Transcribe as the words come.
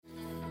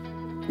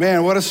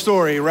Man, what a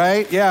story,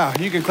 right? Yeah,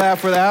 you can clap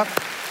for that.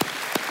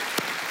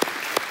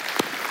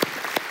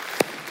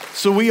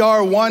 So we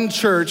are one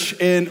church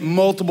in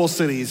multiple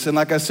cities. And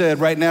like I said,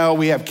 right now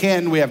we have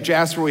Canton, we have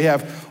Jasper, we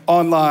have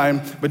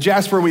online. But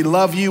Jasper, we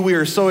love you. We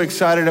are so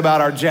excited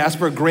about our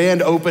Jasper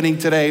grand opening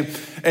today.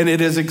 And it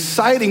is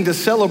exciting to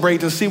celebrate,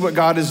 to see what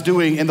God is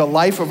doing in the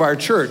life of our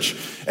church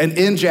and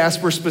in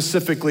Jasper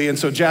specifically. And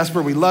so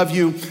Jasper, we love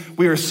you.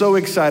 We are so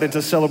excited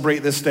to celebrate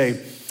this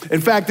day. In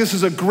fact, this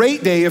is a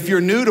great day if you're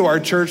new to our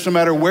church, no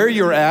matter where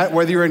you're at,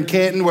 whether you're in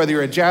Canton, whether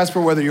you're at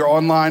Jasper, whether you're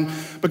online,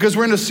 because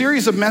we're in a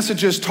series of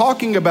messages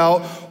talking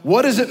about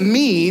what does it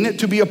mean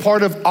to be a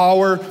part of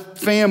our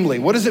family?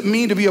 What does it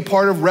mean to be a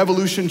part of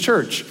Revolution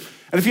Church?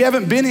 And if you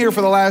haven't been here for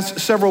the last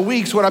several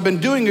weeks, what I've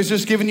been doing is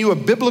just giving you a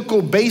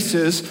biblical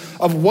basis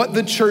of what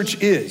the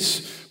church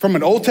is, from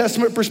an Old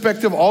Testament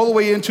perspective all the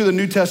way into the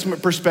New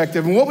Testament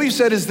perspective. And what we've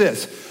said is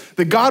this,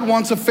 that God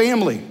wants a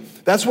family.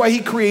 That's why he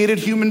created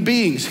human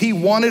beings. He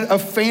wanted a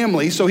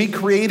family, so he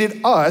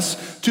created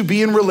us to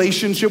be in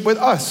relationship with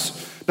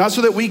us. Not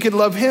so that we could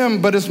love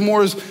him, but as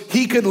more as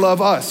he could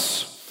love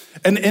us.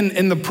 And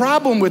the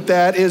problem with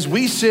that is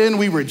we sin,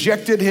 we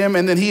rejected him,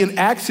 and then he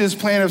enacts his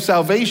plan of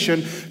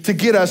salvation to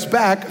get us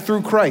back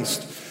through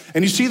Christ.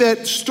 And you see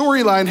that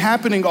storyline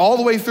happening all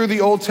the way through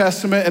the Old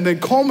Testament and then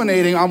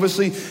culminating,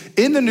 obviously,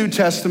 in the New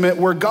Testament,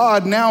 where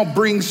God now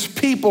brings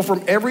people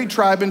from every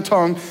tribe and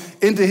tongue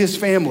into his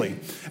family.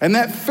 And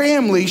that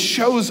family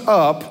shows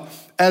up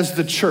as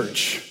the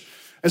church.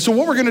 And so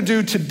what we're gonna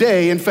do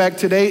today, in fact,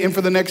 today and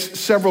for the next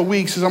several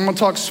weeks, is I'm gonna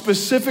talk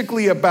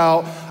specifically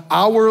about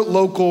our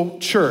local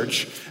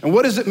church. And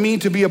what does it mean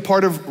to be a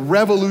part of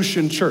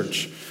Revolution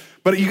Church?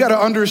 But you gotta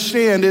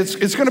understand,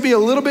 it's gonna be a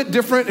little bit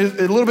different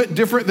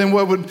than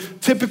what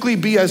would typically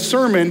be a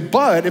sermon.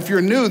 But if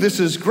you're new, this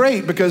is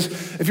great, because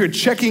if you're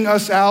checking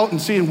us out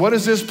and seeing what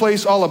is this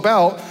place all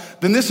about,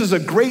 then this is a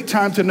great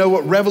time to know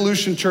what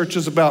Revolution Church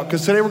is about.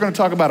 Because today we're gonna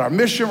talk about our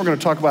mission, we're gonna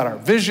talk about our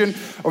vision.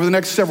 Over the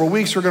next several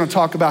weeks, we're gonna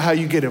talk about how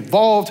you get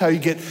involved, how you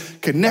get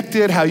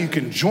connected, how you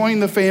can join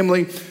the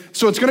family.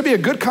 So it's gonna be a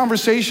good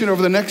conversation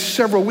over the next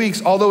several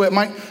weeks, although it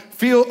might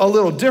feel a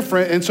little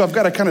different. And so I've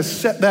gotta kind of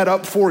set that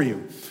up for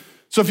you.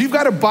 So if you've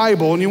got a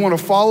Bible and you want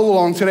to follow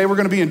along today, we're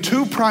going to be in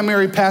two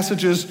primary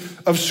passages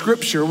of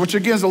scripture, which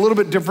again is a little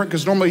bit different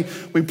because normally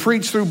we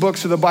preach through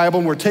books of the Bible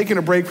and we're taking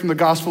a break from the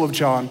Gospel of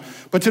John.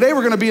 But today we're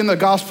going to be in the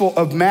Gospel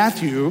of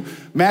Matthew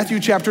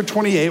chapter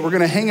 28. We're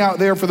going to hang out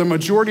there for the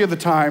majority of the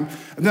time,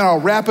 and then I'll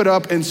wrap it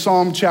up in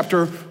Psalm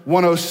chapter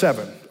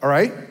 107, all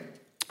right?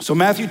 So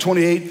Matthew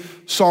 28,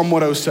 Psalm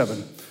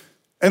 107.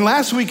 And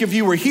last week, if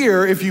you were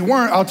here, if you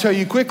weren't, I'll tell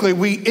you quickly,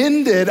 we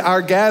ended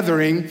our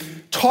gathering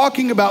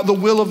talking about the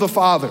will of the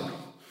Father.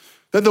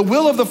 That the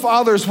will of the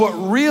Father is what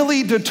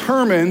really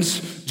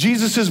determines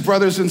Jesus's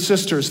brothers and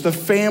sisters, the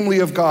family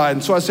of God.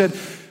 And so I said,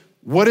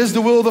 what is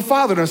the will of the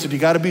Father? And I said, you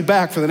gotta be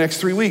back for the next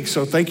 3 weeks.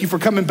 So thank you for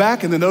coming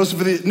back. And then those of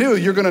you that knew,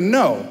 you're gonna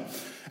know.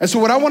 And so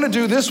what I wanna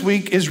do this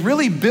week is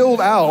really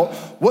build out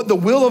what the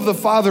will of the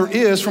Father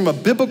is from a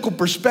biblical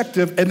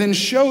perspective, and then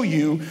show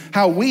you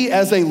how we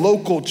as a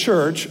local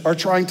church are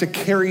trying to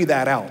carry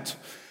that out.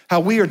 How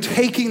we are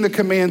taking the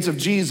commands of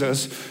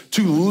Jesus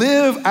to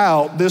live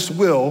out this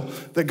will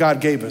that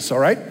God gave us, all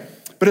right?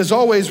 But as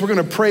always, we're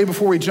gonna pray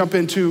before we jump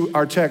into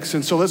our text,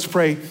 and so let's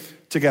pray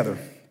together.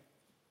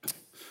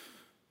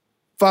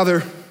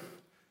 Father,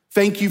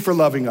 thank you for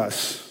loving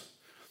us.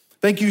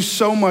 Thank you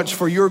so much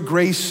for your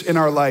grace in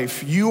our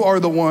life. You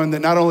are the one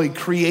that not only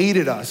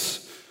created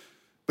us,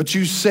 but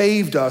you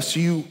saved us,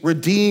 you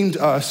redeemed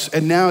us,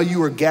 and now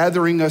you are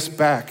gathering us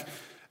back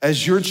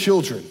as your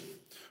children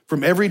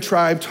from every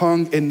tribe,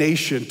 tongue, and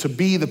nation to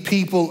be the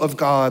people of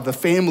God, the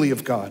family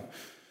of God.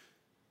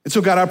 And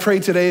so God, I pray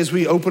today as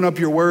we open up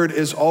your word,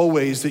 as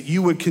always, that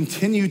you would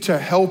continue to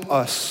help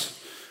us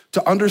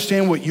to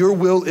understand what your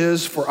will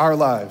is for our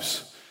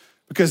lives.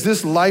 Because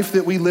this life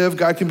that we live,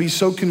 God, can be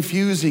so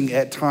confusing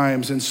at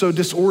times and so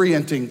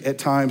disorienting at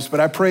times. But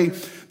I pray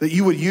that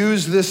you would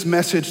use this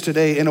message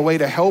today in a way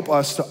to help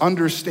us to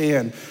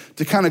understand,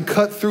 to kind of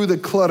cut through the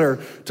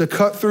clutter, to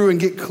cut through and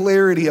get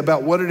clarity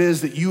about what it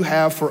is that you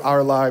have for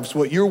our lives,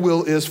 what your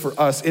will is for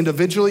us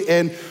individually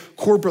and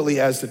corporately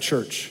as the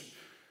church.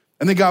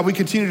 And then God, we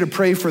continue to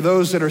pray for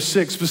those that are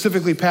sick,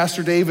 specifically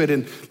Pastor David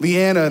and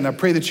Leanna, and I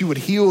pray that you would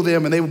heal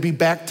them and they would be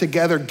back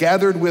together,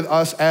 gathered with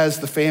us as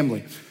the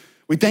family.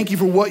 We thank you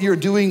for what you're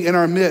doing in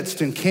our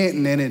midst in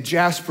Canton and in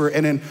Jasper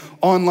and in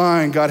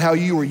online, God, how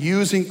you are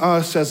using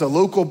us as a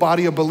local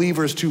body of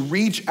believers to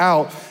reach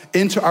out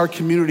into our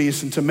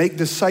communities and to make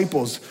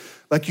disciples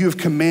like you have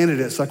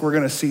commanded us, like we're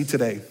gonna see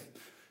today.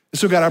 And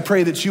so God, I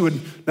pray that you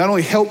would not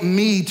only help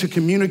me to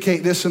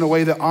communicate this in a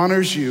way that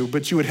honors you,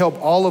 but you would help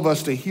all of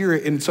us to hear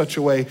it in such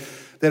a way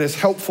that is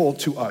helpful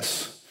to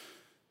us.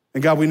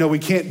 And God, we know we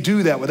can't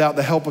do that without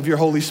the help of your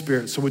Holy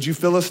Spirit. So would you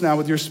fill us now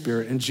with your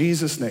Spirit in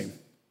Jesus' name?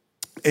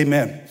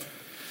 Amen.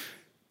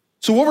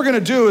 So what we're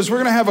gonna do is we're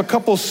gonna have a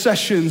couple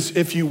sessions,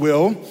 if you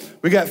will.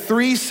 We got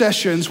 3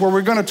 sessions where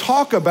we're gonna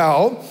talk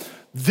about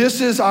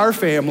this is our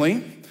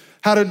family,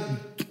 how to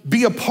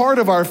be a part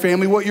of our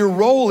family, what your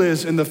role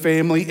is in the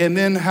family, and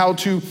then how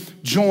to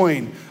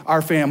join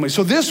our family.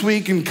 So this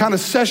week in kind of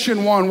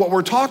session one, what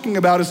we're talking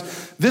about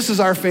is this is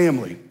our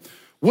family.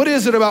 What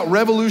is it about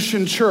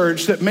Revolution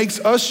Church that makes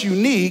us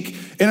unique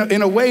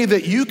in a way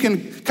that you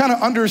can kind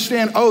of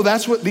understand, oh,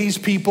 that's what these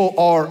people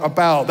are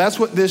about. That's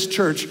what this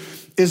church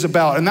is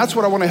about. And that's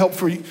what I want to help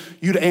for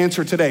you to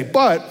answer today.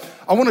 But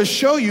I want to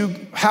show you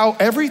how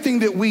everything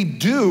that we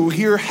do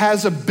here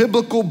has a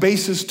biblical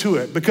basis to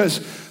it, because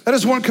that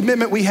is one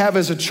commitment we have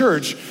as a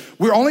church.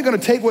 We're only going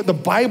to take what the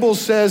Bible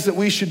says that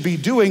we should be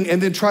doing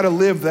and then try to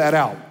live that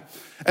out.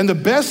 And the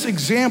best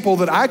example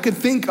that I could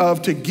think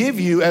of to give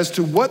you as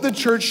to what the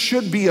church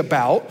should be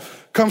about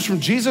comes from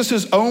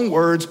Jesus' own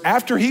words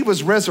after he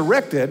was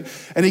resurrected,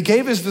 and he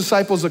gave his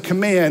disciples a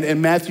command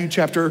in Matthew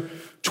chapter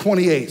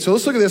 28. So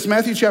let's look at this,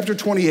 Matthew chapter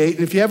 28.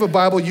 And if you have a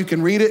Bible, you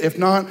can read it. If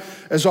not,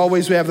 as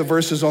always, we have the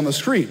verses on the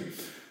screen.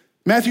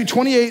 Matthew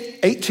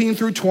 28, 18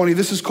 through 20,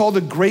 this is called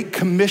the Great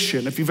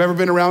Commission. If you've ever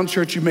been around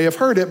church, you may have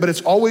heard it, but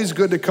it's always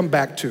good to come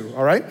back to,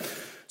 all right?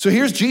 So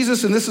here's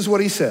Jesus, and this is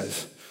what he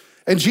says.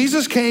 And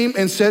Jesus came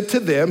and said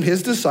to them,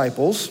 his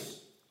disciples,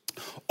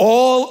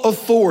 all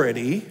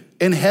authority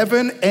in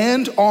heaven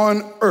and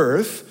on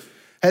earth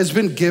has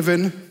been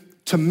given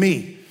to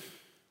me.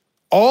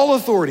 All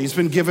authority has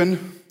been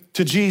given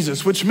to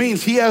Jesus, which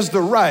means he has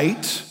the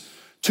right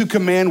to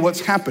command what's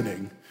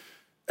happening.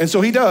 And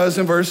so he does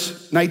in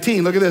verse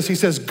 19. Look at this. He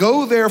says,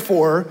 go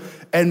therefore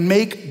and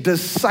make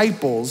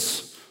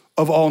disciples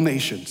of all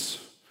nations.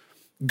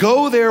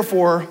 Go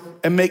therefore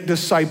and make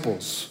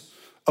disciples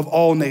of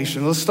all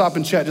nations. Let's stop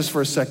and chat just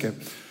for a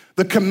second.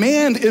 The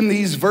command in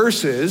these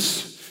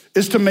verses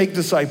is to make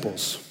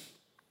disciples.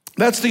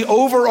 That's the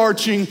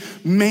overarching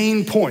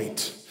main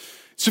point.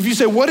 So if you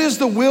say, what is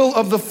the will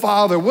of the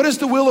Father? What is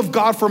the will of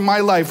God for my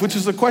life? Which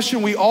is the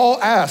question we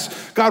all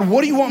ask. God,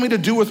 what do you want me to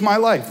do with my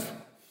life?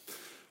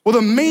 Well,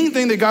 the main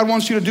thing that God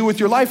wants you to do with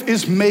your life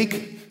is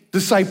make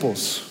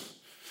disciples.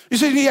 You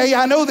say, yeah,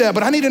 I know that,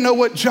 but I need to know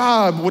what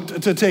job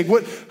to take,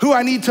 who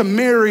I need to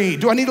marry.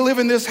 Do I need to live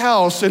in this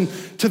house? And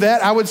to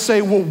that, I would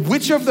say, well,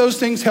 which of those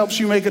things helps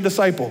you make a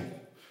disciple?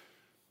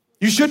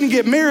 You shouldn't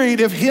get married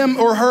if him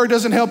or her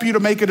doesn't help you to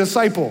make a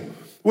disciple,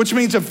 which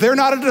means if they're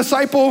not a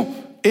disciple,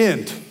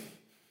 end.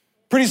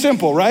 Pretty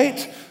simple,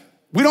 right?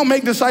 We don't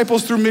make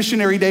disciples through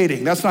missionary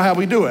dating. That's not how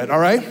we do it, all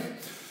right?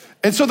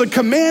 And so the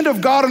command of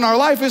God in our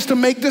life is to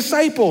make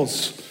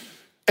disciples.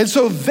 And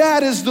so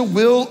that is the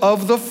will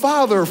of the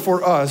Father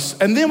for us.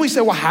 And then we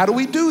say, well, how do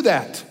we do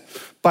that?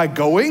 By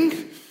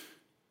going.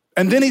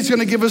 And then he's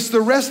gonna give us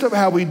the rest of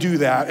how we do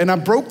that. And I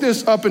broke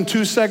this up in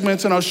two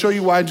segments, and I'll show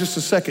you why in just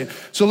a second.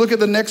 So look at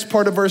the next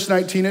part of verse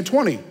 19 and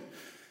 20.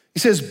 He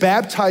says,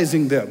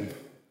 baptizing them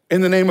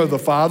in the name of the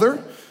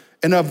Father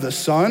and of the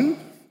Son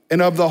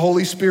and of the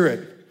Holy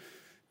Spirit,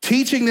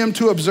 teaching them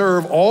to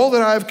observe all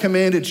that I have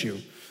commanded you.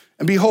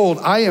 And behold,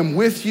 I am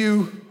with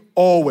you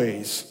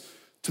always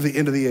to the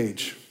end of the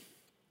age.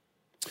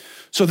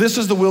 So this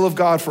is the will of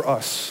God for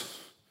us.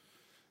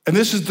 And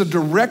this is the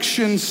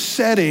direction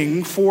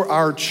setting for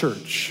our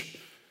church.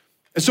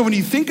 And so when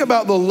you think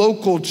about the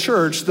local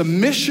church, the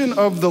mission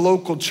of the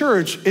local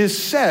church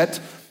is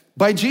set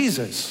by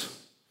Jesus.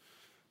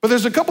 But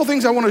there's a couple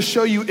things I want to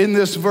show you in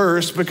this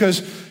verse,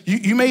 because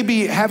you may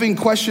be having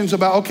questions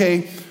about,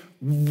 okay,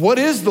 what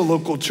is the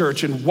local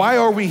church and why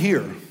are we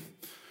here?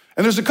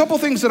 And there's a couple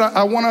things that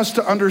I want us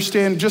to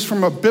understand just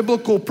from a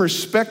biblical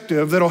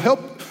perspective that'll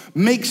help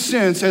make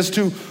sense as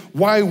to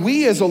why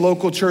we as a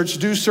local church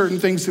do certain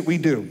things that we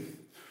do.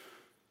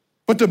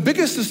 But the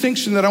biggest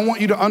distinction that I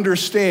want you to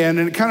understand,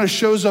 and it kind of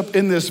shows up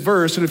in this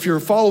verse, and if you're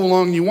following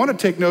along and you want to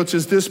take notes,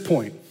 is this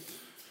point.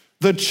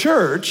 The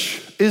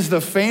church is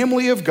the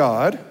family of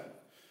God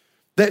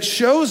that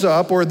shows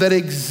up or that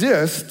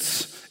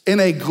exists in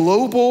a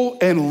global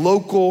and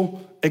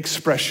local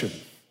expression.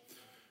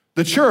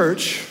 The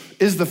church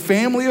is the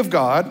family of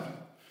God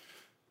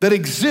that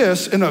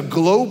exists in a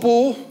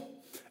global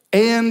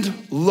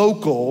and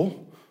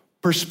local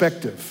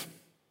perspective.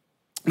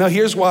 Now,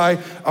 here's why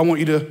I want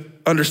you to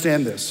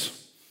understand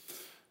this.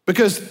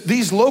 Because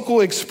these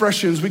local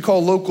expressions we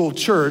call local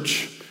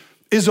church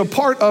is a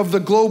part of the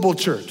global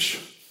church.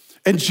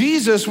 And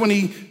Jesus, when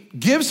he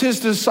gives his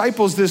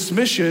disciples this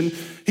mission,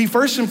 he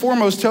first and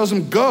foremost tells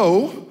them,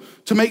 go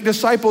to make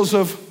disciples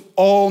of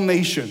all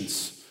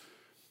nations.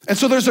 And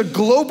so there's a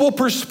global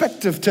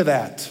perspective to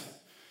that.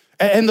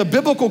 And the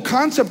biblical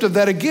concept of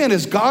that, again,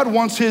 is God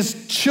wants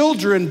his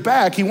children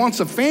back. He wants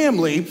a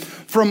family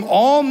from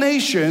all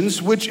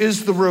nations, which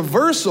is the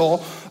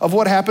reversal of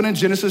what happened in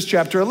Genesis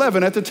chapter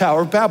 11 at the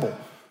Tower of Babel.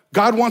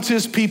 God wants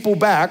his people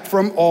back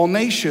from all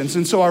nations.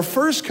 And so our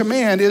first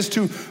command is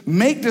to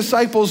make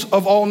disciples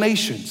of all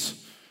nations.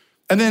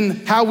 And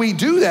then how we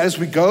do that is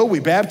we go, we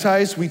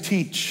baptize, we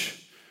teach.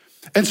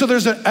 And so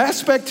there's an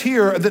aspect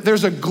here that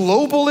there's a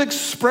global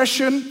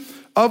expression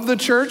of the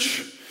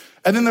church,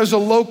 and then there's a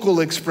local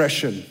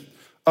expression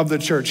of the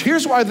church.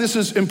 Here's why this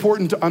is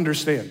important to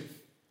understand.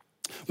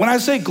 When I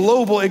say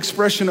global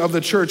expression of the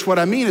church, what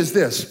I mean is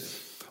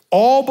this: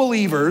 all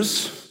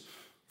believers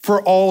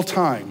for all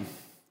time.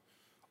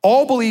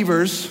 All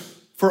believers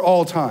for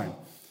all time.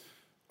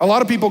 A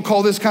lot of people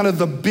call this kind of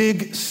the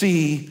Big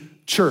C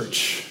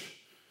church.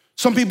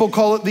 Some people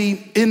call it the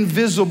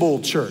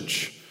invisible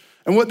church.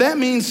 And what that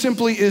means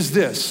simply is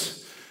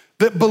this,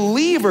 that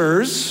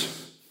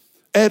believers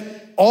at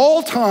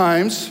all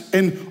times,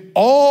 in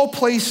all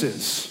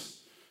places,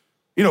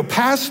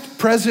 past,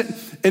 present,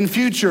 and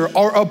future,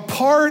 are a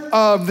part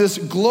of this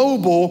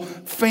global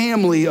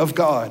family of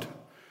God.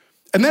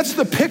 And that's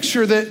the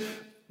picture that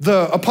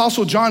the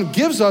Apostle John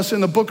gives us in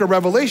the book of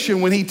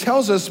Revelation when he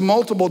tells us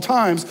multiple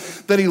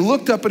times that he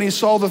looked up and he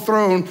saw the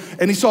throne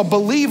and he saw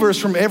believers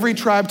from every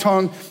tribe,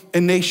 tongue,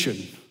 and nation.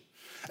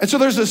 And so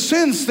there's a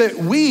sense that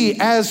we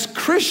as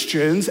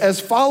Christians, as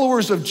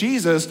followers of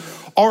Jesus,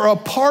 are a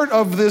part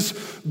of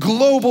this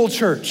global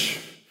church.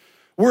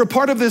 We're a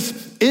part of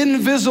this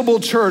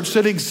invisible church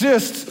that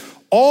exists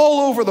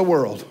all over the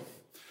world.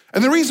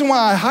 And the reason why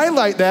I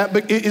highlight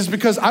that is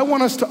because I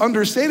want us to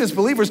understand as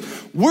believers,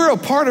 we're a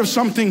part of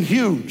something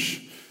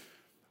huge.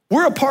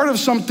 We're a part of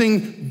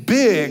something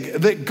big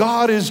that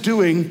God is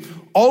doing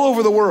all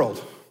over the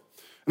world.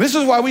 And this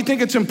is why we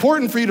think it's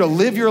important for you to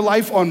live your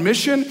life on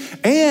mission,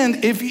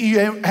 and if you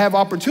have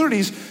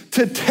opportunities,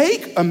 to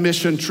take a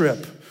mission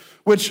trip,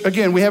 which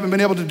again, we haven't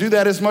been able to do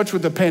that as much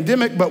with the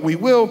pandemic, but we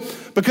will,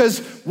 because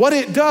what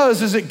it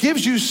does is it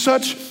gives you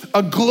such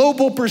a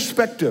global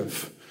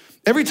perspective.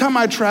 Every time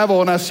I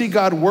travel and I see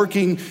God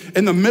working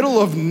in the middle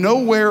of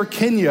nowhere,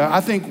 Kenya, I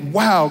think,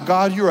 wow,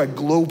 God, you're a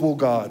global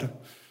God.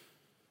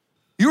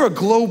 You're a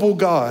global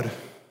God.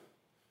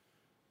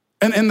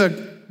 And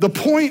the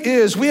point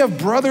is, we have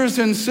brothers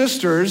and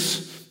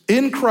sisters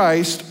in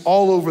Christ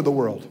all over the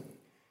world.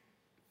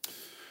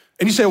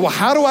 And you say, well,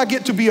 how do I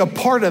get to be a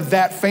part of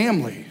that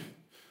family?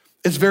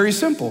 It's very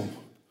simple.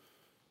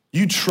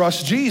 You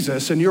trust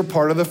Jesus and you're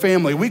part of the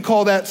family. We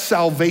call that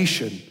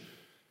salvation.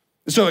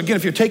 So again,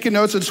 if you're taking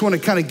notes, I just want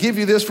to kind of give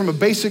you this from a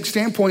basic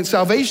standpoint.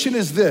 Salvation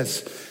is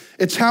this.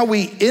 It's how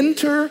we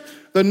enter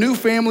the new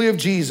family of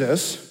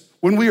Jesus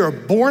when we are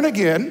born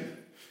again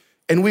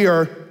and we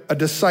are a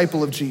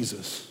disciple of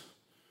Jesus.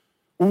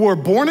 We're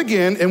born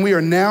again and we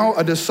are now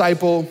a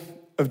disciple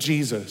of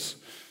Jesus.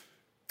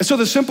 And so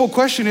the simple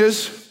question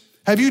is,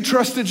 have you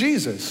trusted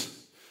Jesus?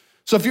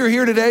 So if you're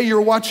here today, you're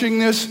watching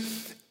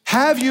this,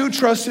 have you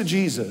trusted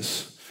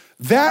Jesus?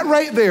 That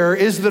right there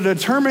is the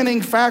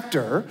determining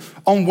factor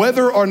on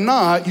whether or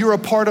not you're a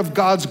part of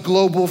God's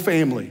global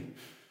family.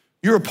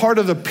 You're a part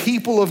of the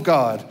people of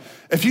God.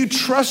 If you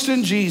trust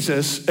in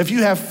Jesus, if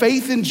you have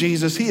faith in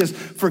Jesus, he has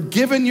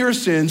forgiven your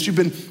sins, you've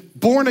been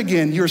born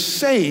again, you're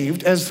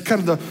saved, as kind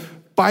of the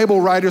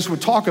Bible writers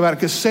would talk about it,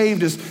 because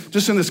saved is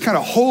just in this kind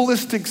of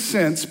holistic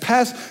sense,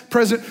 past,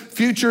 present,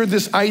 future,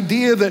 this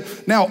idea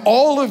that now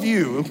all of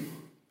you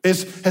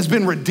has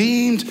been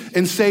redeemed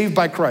and saved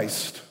by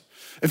Christ.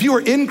 If you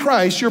are in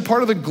Christ, you're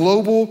part of the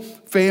global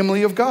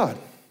family of God.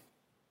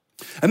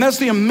 And that's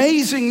the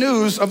amazing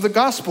news of the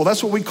gospel.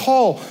 That's what we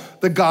call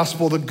the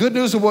gospel, the good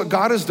news of what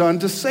God has done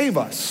to save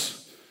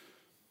us.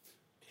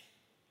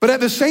 But at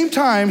the same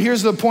time,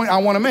 here's the point I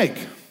want to make.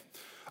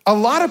 A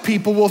lot of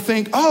people will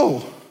think,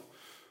 oh,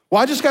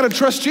 well, I just got to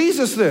trust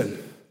Jesus then.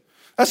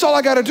 That's all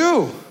I got to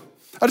do.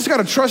 I just got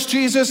to trust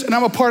Jesus and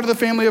I'm a part of the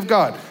family of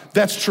God.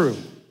 That's true.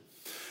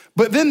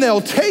 But then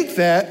they'll take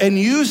that and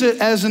use it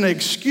as an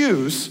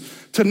excuse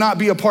to not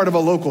be a part of a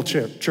local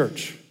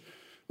church,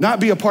 not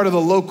be a part of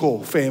the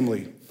local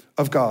family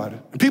of God.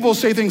 And people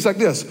say things like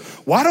this,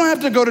 well, I don't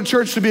have to go to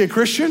church to be a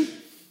Christian.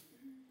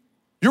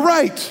 You're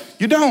right,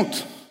 you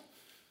don't.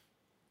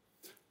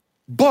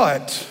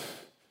 But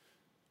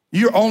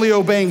you're only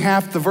obeying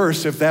half the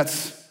verse if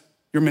that's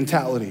your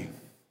mentality.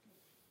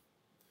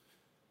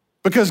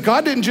 Because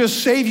God didn't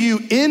just save you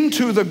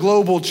into the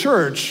global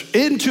church,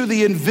 into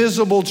the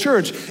invisible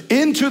church,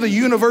 into the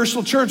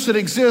universal church that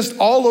exists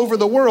all over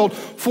the world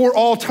for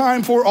all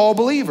time, for all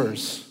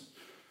believers.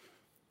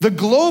 The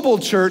global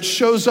church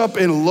shows up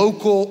in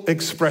local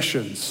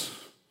expressions.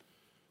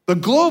 The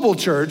global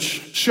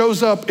church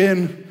shows up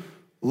in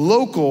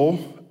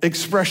local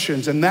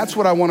expressions, and that's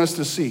what I want us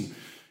to see.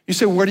 You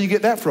say, where do you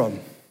get that from?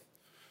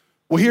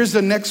 Well, here's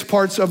the next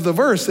parts of the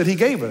verse that he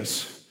gave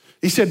us.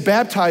 He said,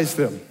 baptize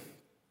them.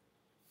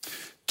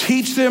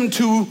 Teach them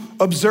to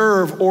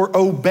observe or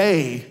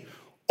obey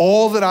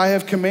all that I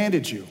have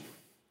commanded you.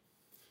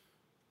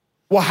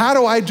 Well, how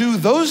do I do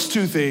those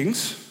two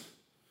things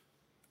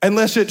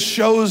unless it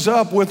shows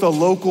up with a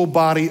local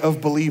body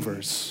of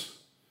believers?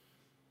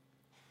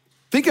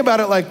 Think about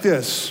it like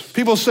this.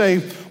 People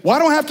say, well, I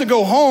don't have to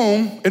go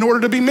home in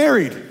order to be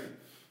married.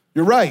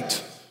 You're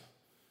right.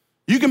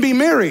 You can be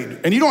married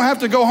and you don't have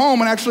to go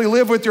home and actually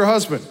live with your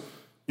husband.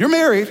 You're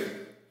married.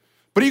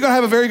 But are you gonna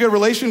have a very good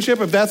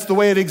relationship if that's the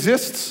way it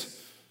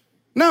exists?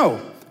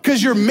 No,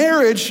 because your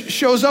marriage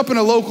shows up in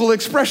a local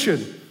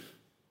expression.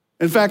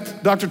 In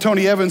fact, Dr.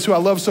 Tony Evans, who I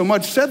love so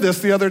much, said this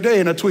the other day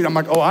in a tweet. I'm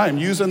like, oh, I am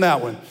using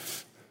that one.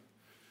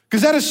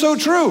 Because that is so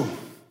true.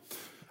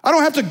 I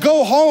don't have to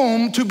go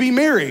home to be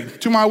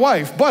married to my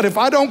wife, but if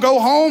I don't go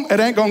home, it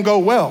ain't gonna go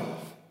well.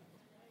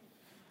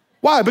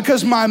 Why?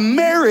 Because my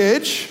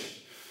marriage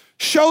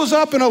shows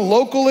up in a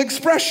local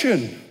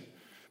expression.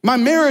 My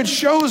marriage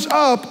shows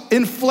up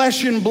in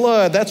flesh and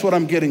blood. That's what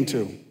I'm getting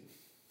to.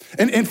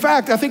 And in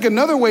fact, I think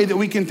another way that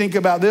we can think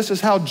about this is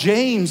how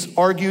James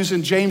argues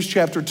in James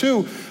chapter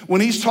 2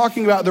 when he's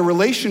talking about the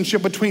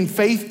relationship between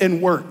faith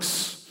and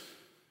works.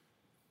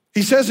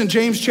 He says in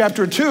James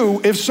chapter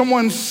 2, if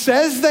someone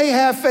says they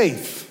have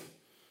faith,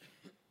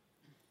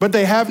 but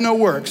they have no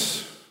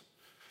works,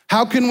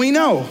 how can we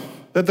know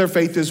that their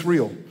faith is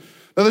real?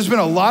 Now, there's been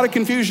a lot of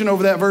confusion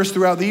over that verse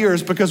throughout the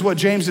years because what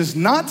James is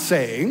not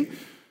saying,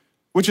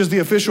 which is the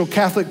official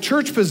Catholic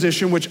Church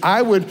position, which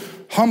I would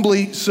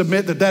humbly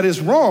submit that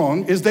is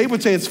wrong, is they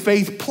would say it's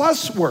faith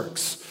plus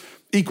works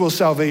equals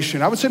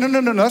salvation. I would say,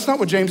 no, that's not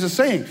what James is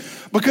saying.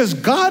 Because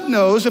God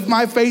knows if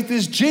my faith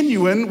is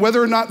genuine,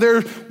 whether or not there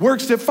are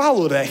works that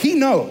follow that. He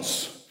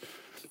knows.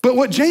 But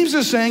what James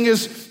is saying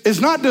is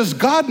not does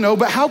God know,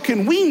 but how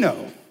can we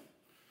know?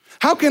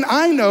 How can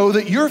I know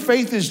that your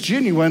faith is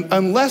genuine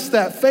unless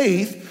that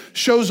faith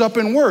shows up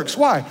in works?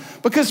 Why?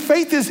 Because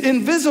faith is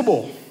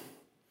invisible.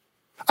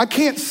 I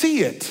can't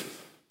see it.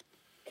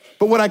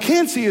 But what I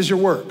can see is your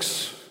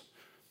works.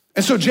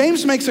 And so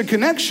James makes a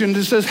connection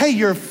that says, hey,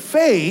 your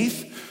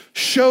faith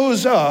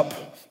shows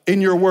up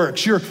in your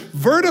works. Your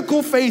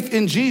vertical faith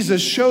in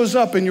Jesus shows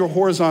up in your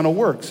horizontal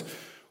works.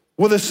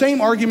 Well, the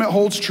same argument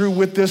holds true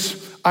with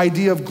this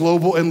idea of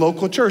global and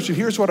local church. And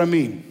here's what I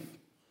mean.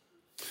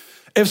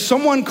 If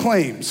someone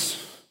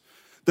claims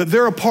that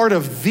they're a part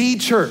of the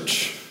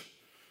church,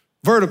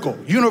 vertical,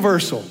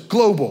 universal,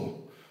 global,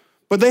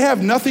 but they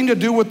have nothing to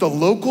do with the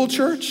local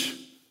church,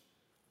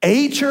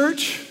 a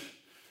church,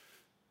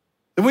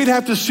 then we'd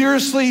have to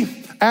seriously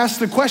ask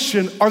the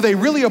question, are they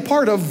really a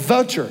part of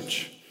the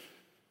church?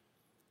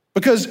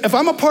 Because if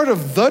I'm a part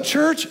of the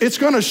church, it's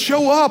gonna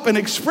show up and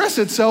express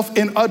itself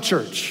in a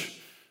church.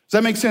 Does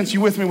that make sense? You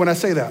with me when I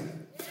say that?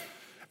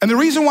 And the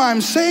reason why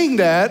I'm saying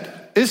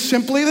that is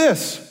simply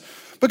this,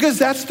 because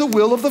that's the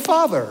will of the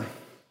Father.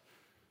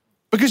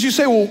 Because you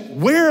say, well,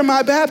 where am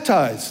I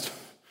baptized?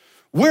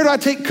 Where do I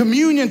take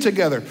communion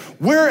together?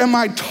 Where am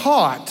I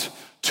taught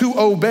to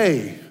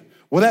obey?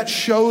 Well, that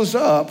shows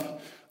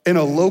up in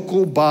a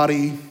local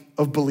body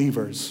of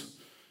believers.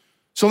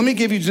 So let me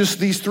give you just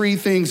these three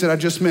things that I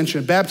just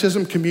mentioned: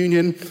 baptism,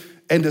 communion,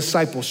 and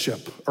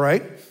discipleship, all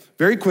right?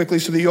 Very quickly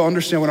so that you'll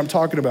understand what I'm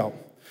talking about.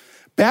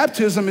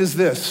 Baptism is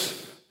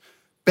this.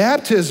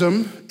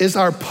 Baptism is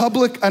our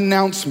public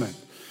announcement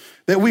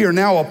that we are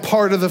now a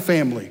part of the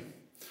family.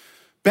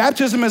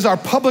 Baptism is our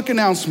public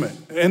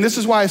announcement, and this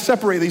is why I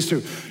separate these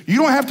two. You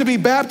don't have to be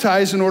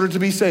baptized in order to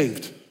be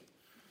saved.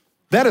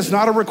 That is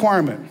not a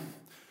requirement.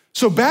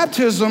 So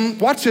baptism,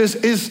 watch this,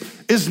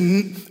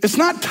 it's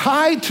not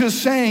tied to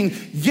saying,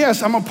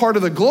 yes, I'm a part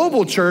of the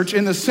global church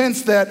in the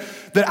sense that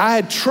I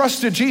had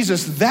trusted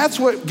Jesus. That's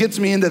what gets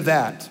me into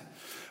that.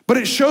 But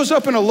it shows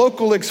up in a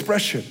local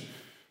expression,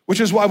 which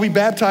is why we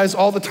baptize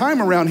all the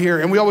time around here.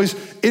 And we always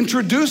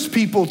introduce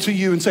people to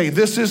you and say,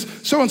 this is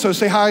so-and-so,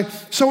 say hi,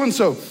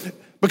 so-and-so.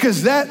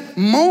 Because that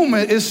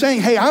moment is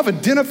saying, hey, I've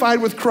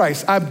identified with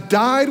Christ. I've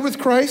died with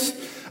Christ.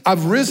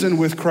 I've risen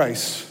with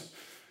Christ.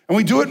 And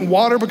we do it in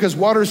water because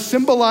water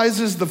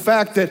symbolizes the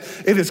fact that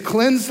it has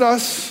cleansed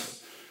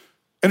us.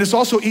 And it's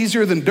also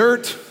easier than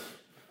dirt,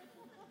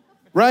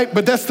 right?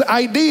 But that's the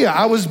idea.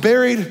 I was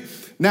buried,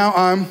 now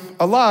I'm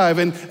alive.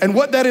 And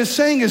what that is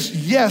saying is,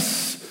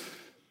 yes,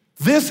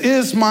 this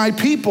is my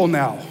people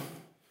now.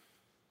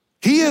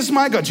 He is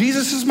my God.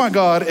 Jesus is my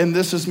God, and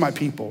this is my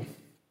people.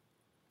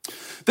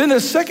 Then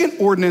the second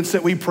ordinance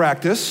that we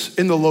practice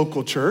in the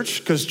local church,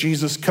 because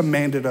Jesus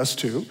commanded us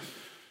to,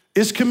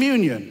 is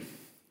communion.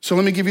 So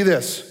let me give you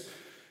this.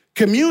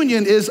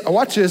 Communion is,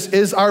 watch this,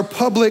 is our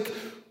public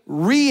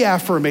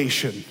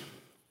reaffirmation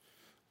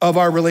of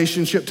our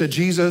relationship to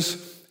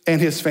Jesus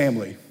and his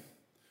family.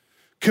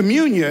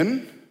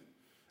 Communion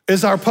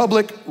is our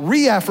public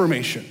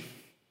reaffirmation.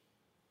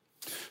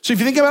 So if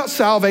you think about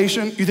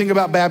salvation, you think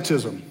about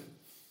baptism.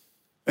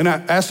 And I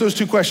ask those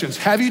two questions.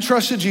 Have you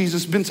trusted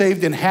Jesus, been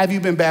saved, and have you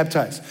been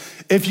baptized?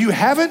 If you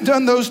haven't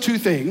done those two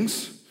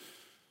things,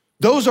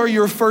 those are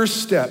your first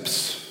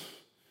steps.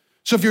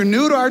 So if you're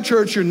new to our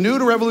church, you're new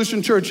to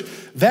Revolution Church,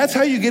 that's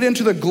how you get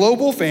into the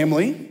global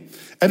family,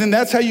 and then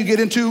that's how you get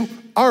into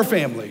our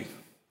family.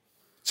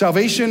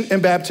 Salvation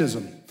and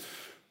baptism.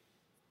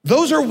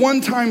 Those are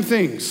one-time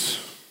things.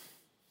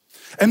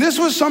 And this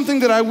was something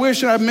that I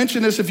wish, and I've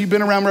mentioned this if you've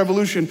been around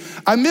Revolution,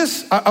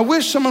 I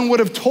wish someone would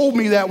have told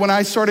me that when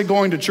I started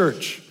going to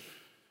church.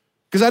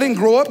 Because I didn't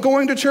grow up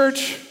going to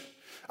church.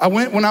 I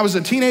went when I was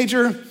a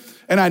teenager,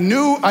 and I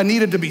knew I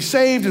needed to be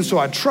saved, and so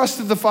I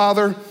trusted the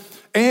Father,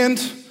 and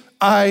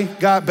I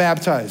got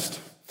baptized.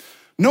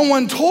 No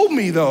one told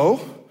me,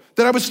 though,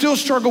 that I would still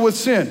struggle with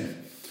sin.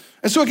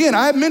 And so again,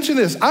 I mentioned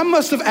this. I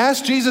must have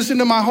asked Jesus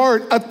into my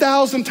heart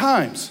 1,000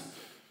 times.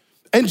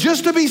 And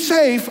just to be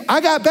safe,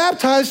 I got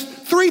baptized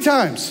 3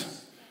 times.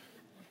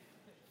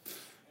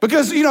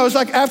 Because, it's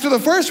like after the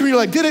first one, you're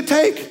like, did it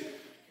take?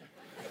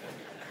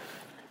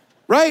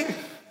 Right?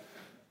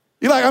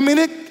 You're like, I mean,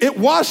 it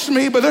washed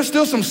me, but there's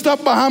still some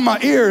stuff behind my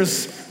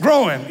ears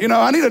growing.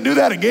 I need to do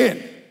that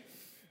again.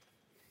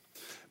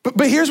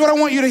 But here's what I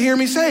want you to hear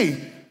me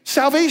say.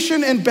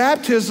 Salvation and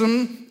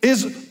baptism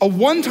is a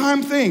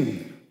one-time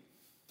thing.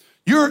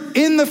 You're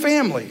in the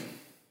family.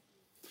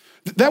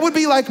 That would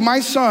be like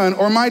my son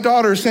or my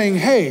daughter saying,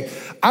 hey,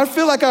 I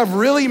feel like I've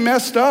really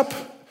messed up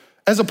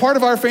as a part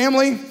of our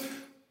family.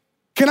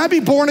 Can I be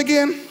born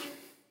again?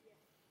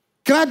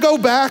 Can I go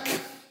back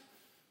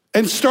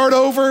and start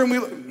over?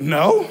 And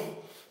no.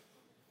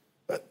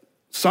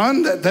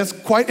 Son, that's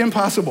quite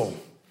impossible.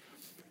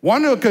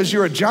 One, because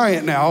you're a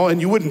giant now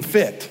and you wouldn't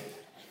fit.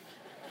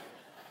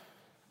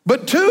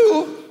 But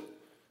two,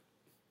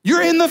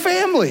 you're in the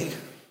family.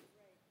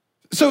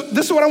 So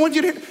this is what I want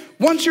you to hear.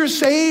 Once you're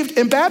saved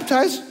and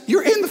baptized,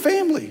 you're in the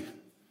family.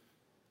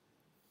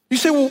 You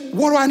say, well,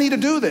 what do I need to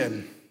do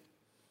then?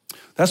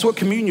 That's what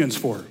communion's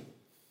for.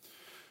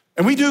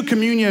 And we do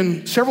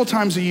communion several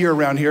times a year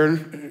around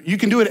here. You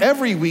can do it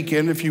every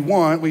weekend if you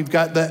want. We've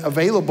got that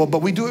available,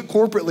 but we do it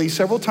corporately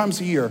several times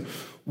a year.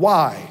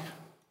 Why?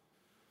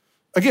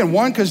 Again,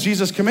 one, because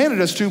Jesus commanded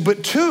us to,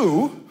 but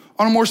two,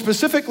 on a more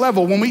specific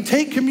level, when we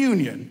take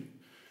communion,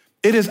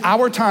 it is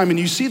our time, and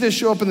you see this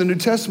show up in the New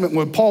Testament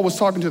when Paul was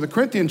talking to the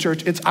Corinthian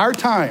church, it's our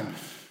time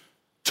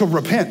to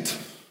repent.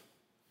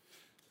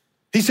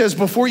 He says,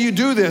 before you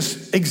do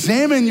this,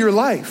 examine your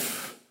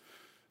life.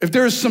 If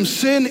there's some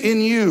sin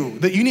in you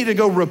that you need to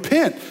go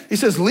repent, he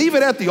says, leave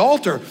it at the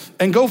altar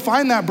and go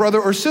find that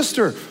brother or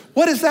sister.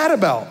 What is that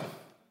about?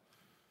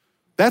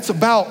 That's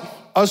about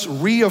us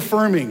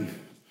reaffirming,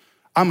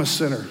 I'm a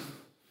sinner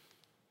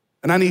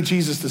and I need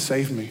Jesus to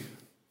save me.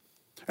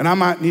 And I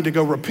might need to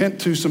go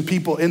repent to some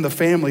people in the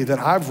family that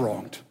I've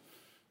wronged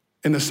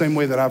in the same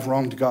way that I've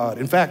wronged God.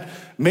 In fact,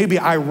 maybe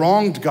I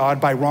wronged God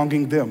by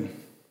wronging them.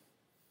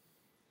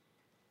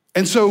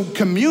 And so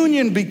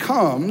communion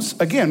becomes,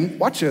 again,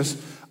 watch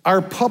this,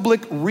 our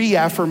public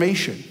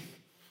reaffirmation,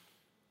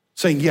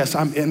 saying, yes,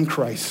 I'm in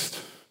Christ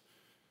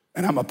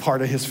and I'm a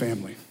part of his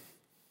family.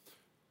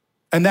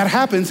 And that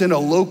happens in a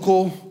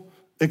local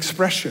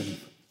expression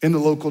in the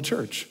local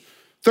church.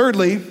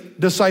 Thirdly,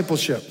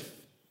 discipleship.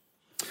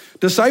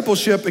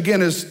 Discipleship,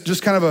 again, is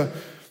just kind of a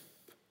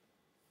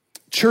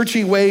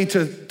churchy way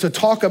to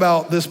talk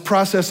about this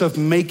process of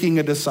making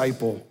a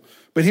disciple.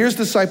 But here's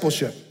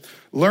discipleship.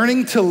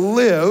 Learning to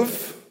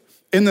live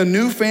in the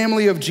new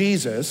family of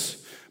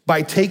Jesus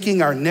by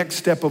taking our next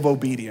step of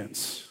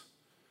obedience.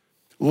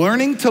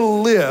 Learning to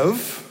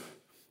live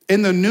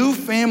in the new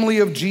family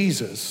of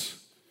Jesus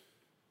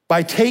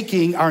by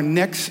taking our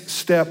next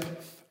step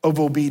of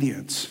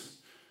obedience.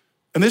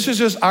 And this is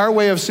just our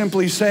way of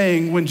simply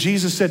saying when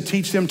Jesus said,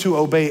 teach them to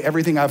obey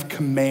everything I've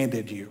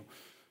commanded you.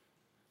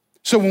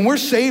 So when we're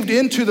saved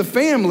into the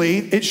family,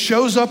 it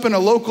shows up in a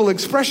local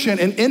expression,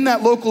 and in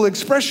that local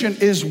expression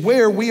is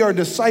where we are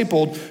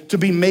discipled to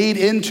be made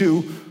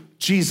into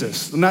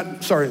Jesus.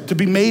 To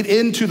be made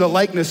into the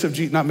likeness of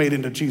Jesus, not made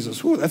into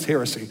Jesus. Ooh, that's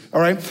heresy,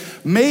 all right?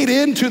 Made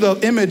into the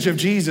image of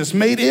Jesus,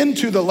 made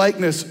into the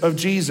likeness of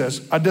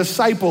Jesus, a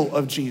disciple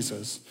of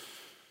Jesus.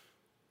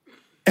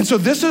 And so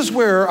this is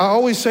where I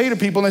always say to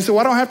people, and they say,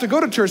 well, I don't have to go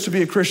to church to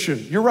be a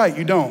Christian. You're right,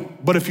 you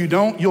don't. But if you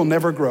don't, you'll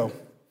never grow.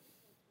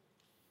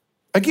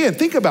 Again,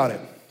 think about it.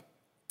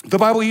 The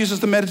Bible uses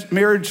the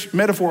marriage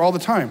metaphor all the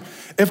time.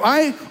 If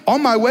I,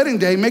 on my wedding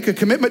day, make a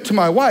commitment to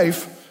my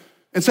wife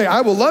and say,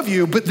 I will love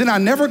you, but then I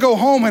never go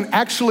home and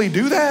actually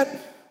do that,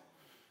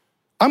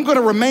 I'm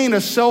gonna remain a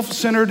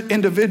self-centered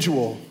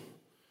individual.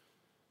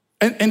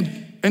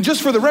 And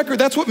just for the record,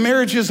 that's what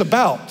marriage is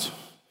about.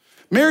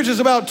 Marriage is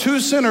about two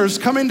sinners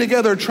coming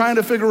together trying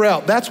to figure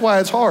out. That's why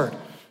it's hard.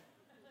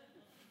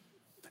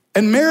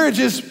 And marriage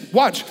is,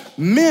 watch,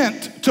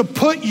 meant to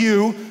put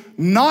you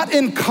not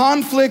in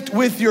conflict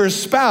with your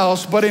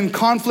spouse, but in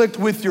conflict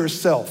with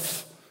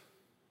yourself.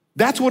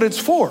 That's what it's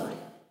for.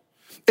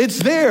 It's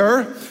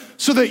there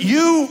so that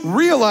you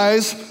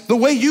realize the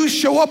way you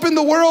show up in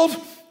the world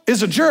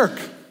is a jerk.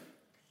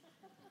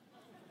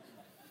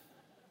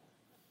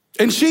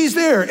 And she's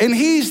there and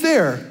he's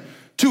there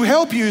to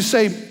help you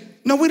say,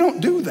 no, we don't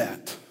do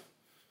that.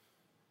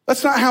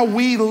 That's not how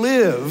we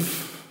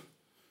live.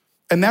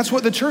 And that's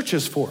what the church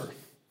is for.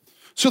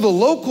 So the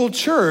local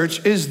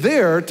church is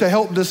there to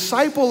help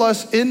disciple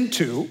us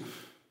into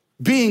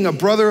being a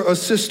brother or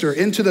sister,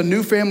 into the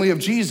new family of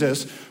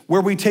Jesus,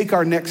 where we take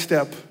our next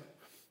step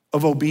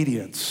of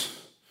obedience.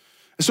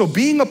 And so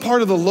being a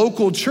part of the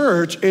local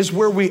church is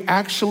where we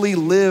actually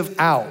live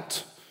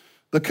out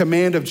the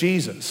command of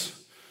Jesus,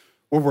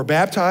 where we're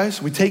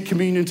baptized, we take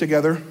communion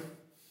together,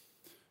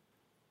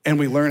 and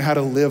we learn how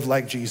to live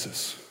like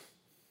Jesus.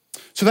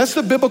 So that's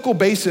the biblical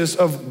basis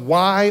of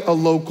why a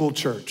local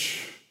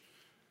church.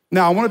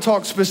 Now, I want to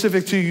talk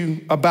specific to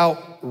you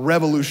about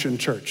Revolution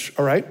Church,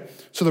 all right?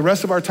 So the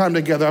rest of our time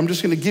together, I'm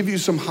just going to give you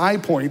some high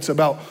points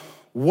about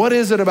what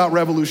is it about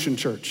Revolution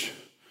Church.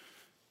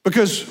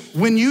 Because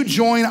when you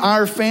join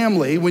our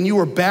family, when you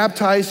were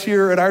baptized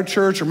here at our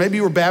church, or maybe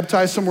you were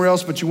baptized somewhere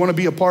else, but you want to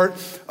be a part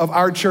of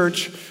our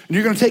church, and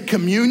you're going to take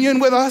communion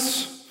with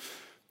us,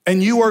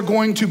 and you are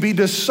going to be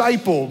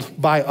discipled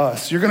by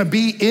us. You're gonna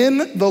be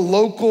in the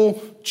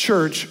local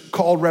church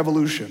called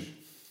Revolution.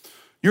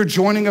 You're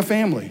joining a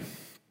family.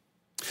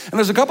 And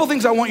there's a couple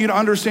things I want you to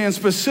understand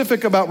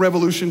specific about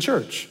Revolution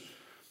Church.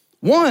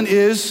 One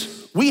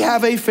is we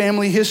have a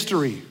family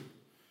history.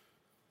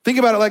 Think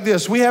about it like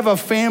this. We have a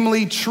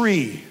family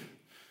tree.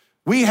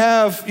 We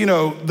have,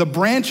 the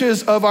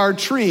branches of our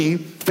tree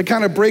that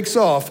kind of breaks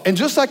off. And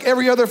just like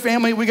every other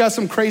family, we got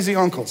some crazy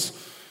uncles,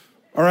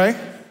 all right?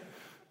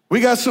 We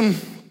got some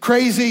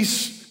crazy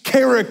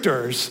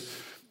characters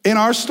in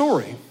our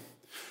story.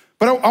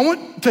 But I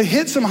want to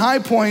hit some high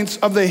points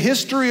of the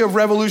history of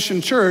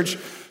Revolution Church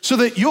so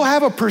that you'll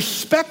have a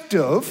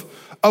perspective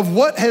of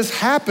what has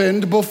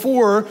happened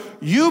before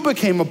you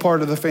became a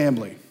part of the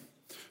family.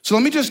 So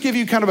let me just give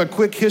you kind of a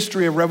quick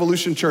history of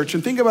Revolution Church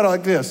and think about it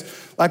like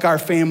this, like our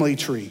family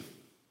tree.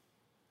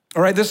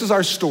 All right, this is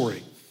our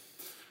story.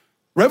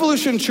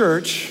 Revolution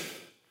Church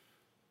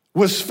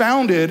was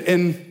founded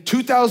in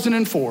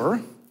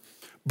 2004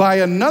 by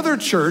another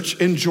church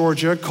in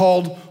Georgia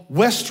called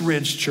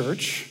Westridge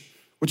Church,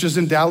 which is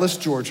in Dallas,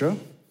 Georgia.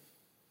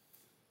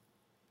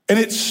 And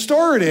it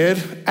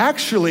started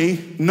actually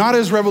not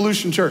as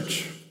Revolution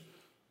Church.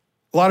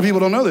 A lot of people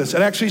don't know this.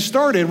 It actually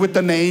started with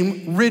the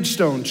name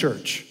Ridgestone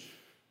Church.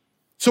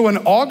 So in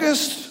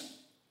August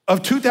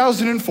of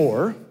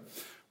 2004,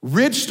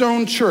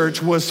 Ridgestone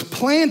Church was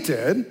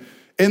planted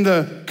in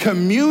the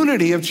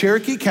community of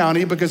Cherokee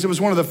County because it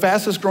was one of the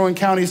fastest growing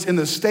counties in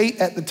the state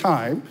at the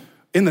time,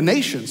 in the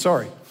nation,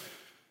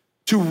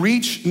 to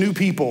reach new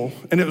people.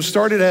 And it was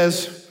started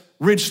as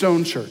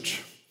Ridgestone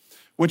Church,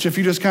 which if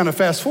you just kind of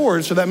fast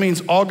forward, so that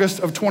means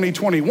August of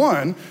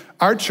 2021,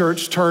 our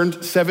church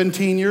turned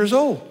 17 years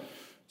old.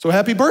 So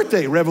happy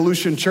birthday,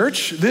 Revolution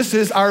Church. This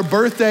is our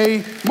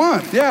birthday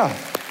month, yeah.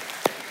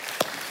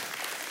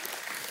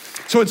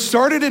 So it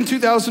started in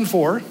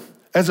 2004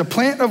 as a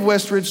plant of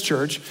Westridge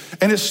Church,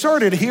 and it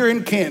started here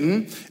in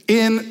Canton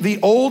in the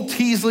old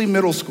Teasley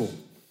Middle School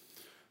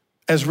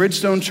as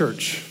Ridgestone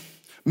Church.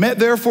 Met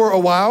there for a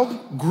while,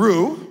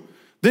 grew,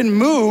 then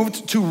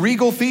moved to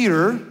Regal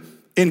Theater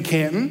in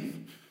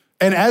Canton,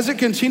 and as it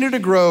continued to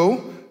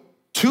grow,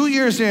 2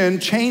 years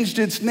in, changed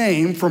its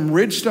name from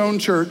Ridgestone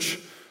Church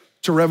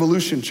to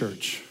Revolution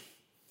Church.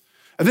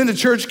 And then the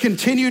church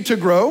continued to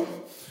grow,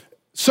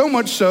 so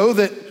much so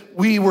that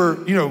we were,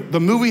 the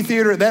movie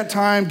theater at that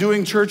time,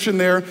 doing church in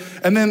there.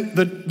 And then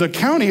the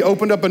county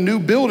opened up a new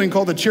building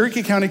called the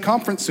Cherokee County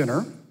Conference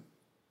Center.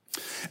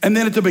 And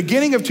then at the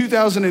beginning of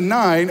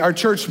 2009, our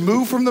church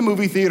moved from the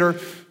movie theater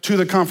to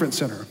the conference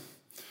center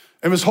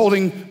and was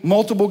holding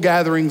multiple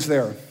gatherings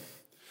there.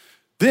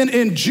 Then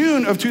in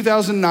June of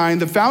 2009,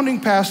 the founding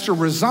pastor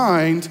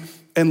resigned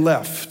and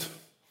left.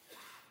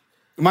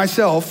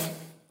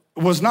 Myself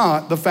was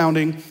not the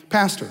founding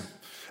pastor.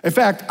 In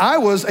fact, I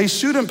was a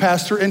student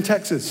pastor in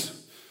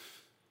Texas,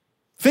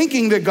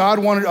 thinking that God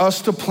wanted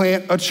us to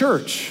plant a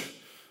church.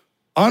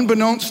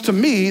 Unbeknownst to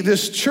me,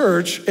 this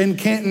church in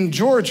Canton,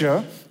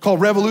 Georgia,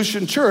 called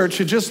Revolution Church,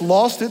 had just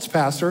lost its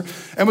pastor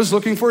and was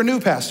looking for a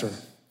new pastor.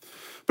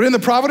 But in the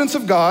providence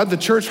of God, the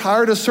church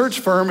hired a search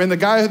firm, and the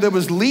guy that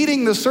was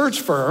leading the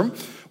search firm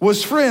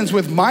was friends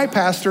with my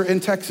pastor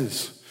in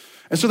Texas.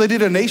 And so they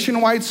did a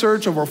nationwide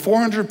search. Over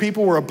 400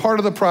 people were a part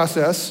of the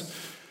process.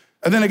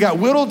 And then it got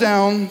whittled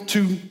down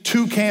to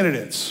 2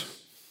 candidates.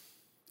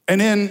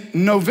 And in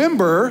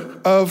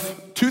November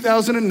of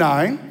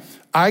 2009,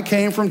 I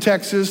came from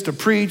Texas to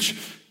preach,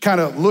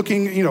 kind of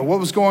looking, what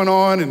was going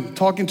on and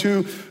talking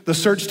to the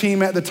search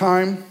team at the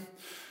time.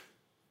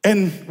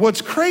 And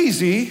what's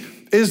crazy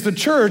is the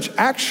church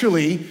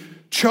actually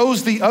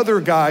chose the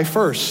other guy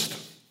first.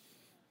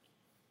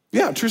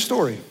 Yeah, true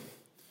story.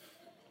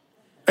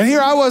 And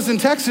here I was in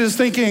Texas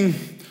thinking,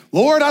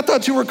 Lord, I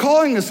thought you were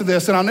calling us to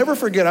this. And I'll never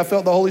forget, I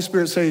felt the Holy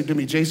Spirit say to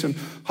me, Jason,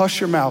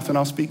 hush your mouth and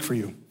I'll speak for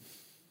you.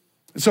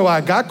 And so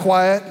I got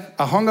quiet.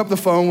 I hung up the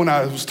phone when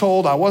I was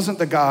told I wasn't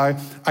the guy.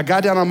 I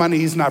got down on my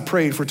knees and I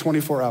prayed for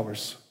 24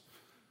 hours.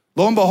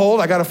 Lo and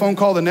behold, I got a phone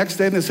call the next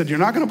day and they said, you're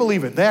not gonna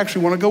believe it. They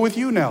actually wanna go with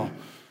you now. I'm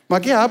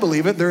like, yeah, I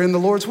believe it. They're in the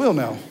Lord's will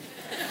now.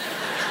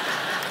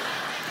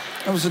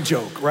 That was a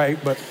joke, right?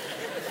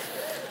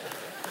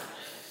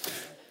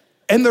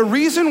 And the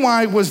reason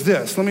why was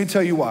this. Let me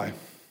tell you why.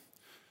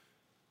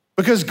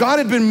 Because God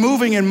had been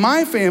moving in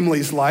my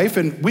family's life,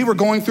 and we were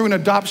going through an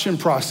adoption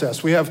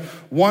process. We have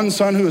one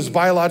son who is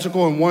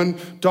biological and one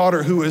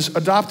daughter who is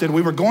adopted.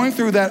 We were going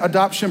through that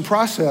adoption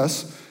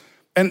process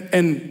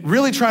and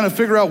really trying to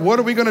figure out what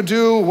are we gonna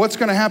do, what's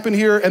gonna happen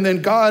here, and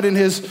then God in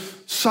his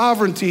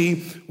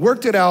sovereignty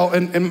worked it out.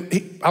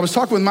 I was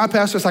talking with my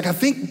pastor, it's like, I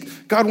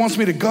think God wants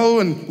me to go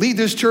and lead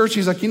this church.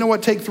 He's like, you know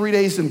what, take 3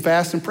 days and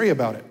fast and pray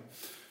about it.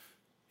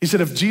 He said,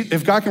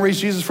 if God can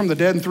raise Jesus from the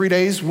dead in 3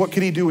 days, what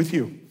can he do with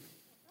you?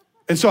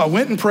 And so I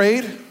went and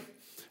prayed,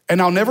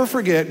 and I'll never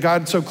forget,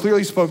 God so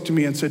clearly spoke to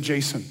me and said,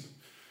 Jason,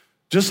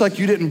 just like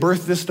you didn't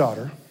birth this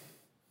daughter,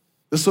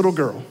 this little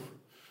girl,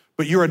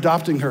 but you're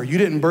adopting her. You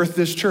didn't birth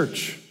this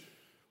church,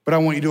 but I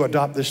want you to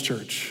adopt this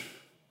church.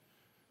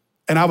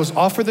 And I was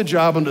offered the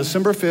job on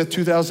December 5th,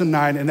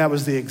 2009, and that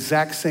was the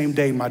exact same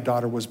day my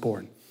daughter was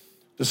born,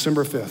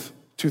 December 5th,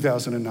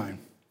 2009,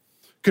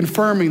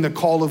 confirming the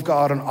call of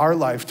God on our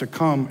life to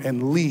come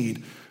and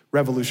lead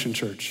Revolution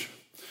Church.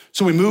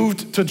 So we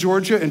moved to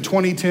Georgia in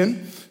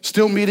 2010,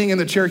 still meeting in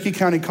the Cherokee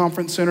County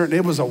Conference Center, and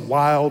it was a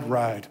wild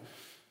ride.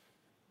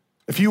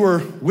 If you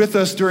were with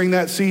us during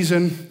that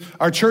season,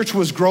 our church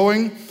was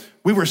growing.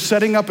 We were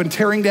setting up and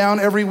tearing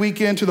down every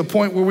weekend to the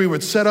point where we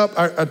would set up,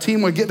 a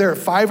team would get there at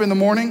 5 in the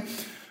morning.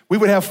 We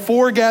would have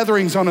 4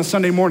 gatherings on a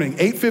Sunday morning,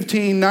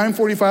 8:15,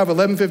 9:45,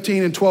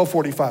 11:15, and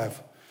 12:45.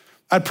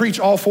 I'd preach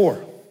all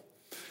 4.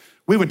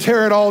 We would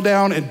tear it all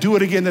down and do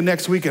it again the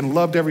next week and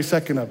loved every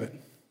second of it.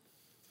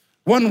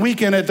 One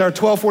weekend at our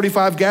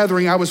 12:45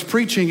 gathering, I was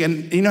preaching,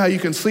 and you know how you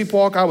can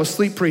sleepwalk? I was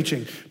sleep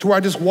preaching to where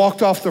I just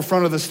walked off the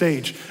front of the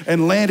stage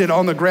and landed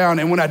on the ground,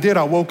 and when I did,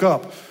 I woke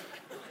up.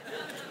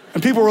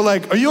 And people were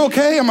like, "Are you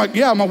okay?" I'm like,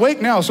 "Yeah, I'm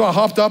awake now." So I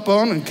hopped up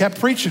on and kept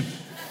preaching.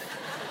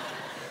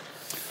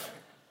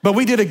 But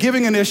we did a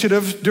giving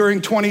initiative during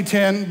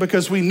 2010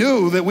 because we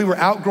knew that we were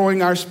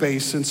outgrowing our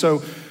space, and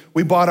so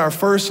we bought our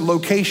first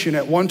location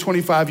at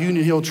 125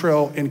 Union Hill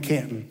Trail in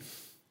Canton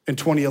in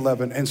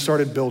 2011 and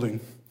started building.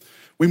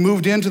 We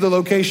moved into the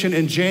location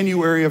in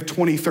January of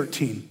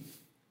 2013.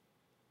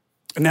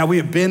 And now we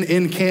have been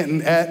in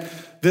Canton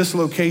at this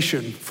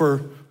location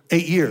for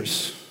 8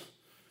 years.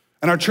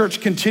 And our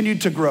church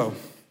continued to grow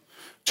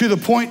to the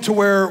point to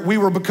where we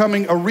were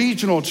becoming a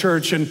regional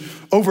church, and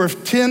over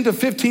 10 to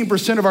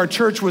 15% of our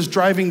church was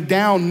driving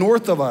down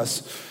north of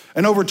us.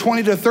 And over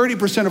 20 to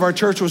 30% of our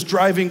church was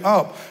driving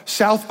up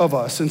south of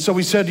us. And so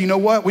we said, you know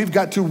what? We've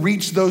got to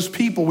reach those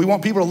people. We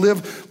want people to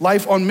live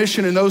life on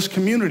mission in those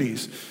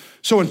communities.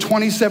 So in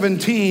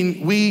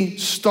 2017, we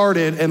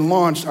started and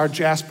launched our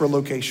Jasper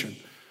location,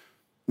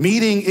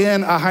 meeting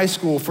in a high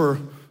school for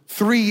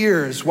 3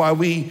 years while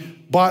we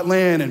bought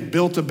land and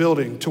built a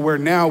building to where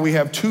now we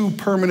have 2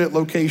 permanent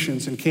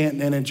locations in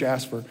Canton and in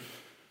Jasper.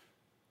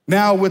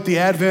 Now with the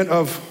advent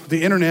of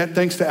the internet,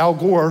 thanks to Al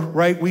Gore,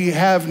 right, we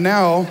have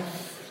now,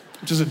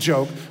 which is a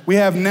joke, we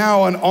have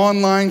now an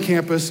online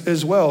campus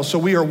as well. So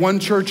we are one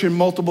church in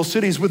multiple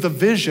cities with a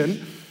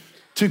vision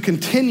to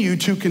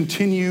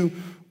continue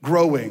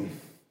growing.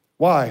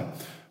 Why?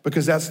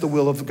 Because that's the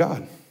will of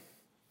God.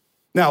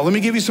 Now, let me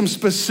give you some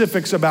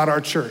specifics about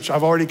our church.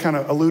 I've already kind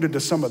of alluded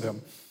to some of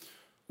them.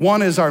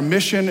 1 is our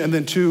mission, and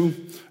then 2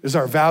 is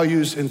our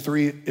values, and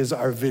 3 is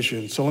our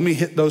vision. So let me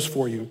hit those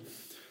for you.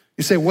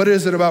 You say, what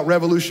is it about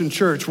Revolution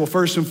Church? Well,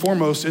 first and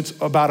foremost, it's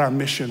about our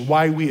mission,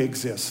 why we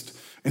exist.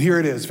 And here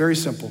it is, very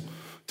simple.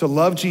 To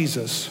love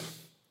Jesus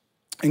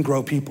and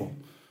grow people.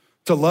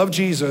 To love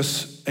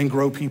Jesus and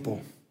grow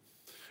people.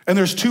 And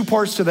there's 2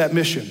 parts to that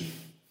mission.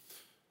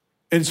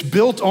 It's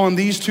built on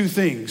these 2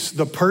 things,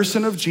 the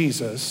person of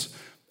Jesus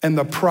and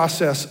the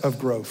process of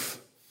growth.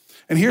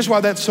 And here's why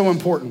that's so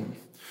important.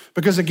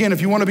 Because again,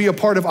 if you want to be a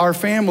part of our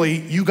family,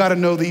 you got to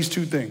know these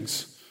 2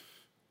 things.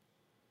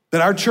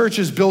 That our church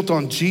is built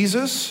on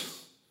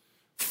Jesus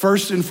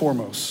first and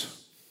foremost.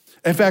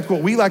 In fact,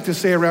 what we like to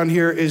say around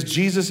here is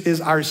Jesus is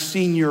our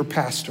senior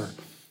pastor.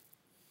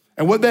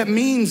 And what that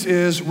means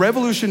is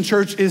Revolution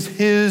Church is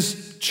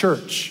his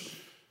church.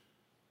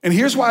 And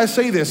here's why I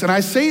say this. And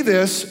I say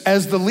this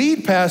as the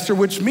lead pastor,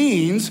 which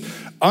means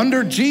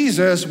under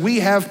Jesus,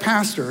 we have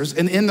pastors.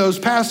 And in those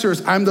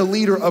pastors, I'm the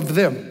leader of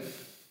them.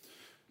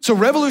 So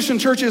Revolution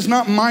Church is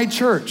not my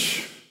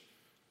church.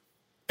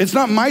 It's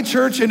not my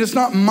church and it's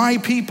not my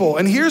people.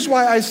 And here's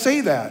why I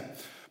say that.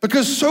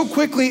 Because so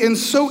quickly and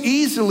so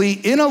easily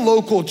in a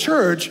local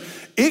church,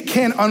 it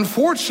can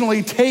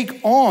unfortunately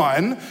take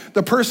on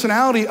the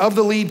personality of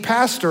the lead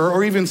pastor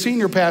or even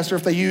senior pastor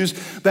if they use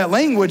that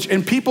language,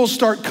 and people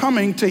start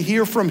coming to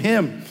hear from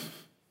him.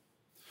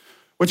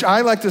 Which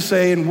I like to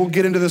say, and we'll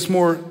get into this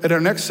more at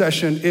our next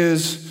session,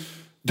 is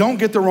don't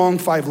get the wrong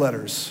 5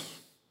 letters.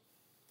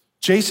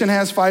 Jason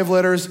has 5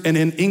 letters, and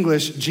in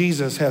English,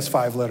 Jesus has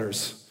 5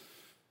 letters.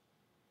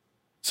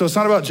 So it's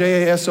not about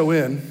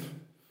Jason,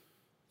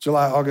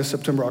 July, August,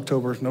 September,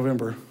 October,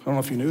 November. I don't know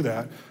if you knew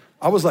that.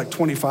 I was like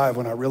 25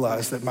 when I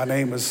realized that my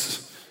name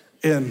is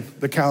in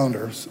the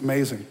calendar. It's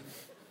amazing.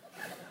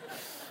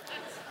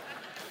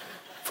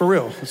 For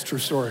real, it's a true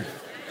story.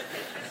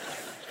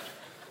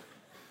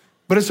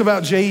 But it's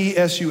about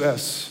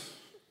Jesus.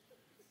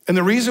 And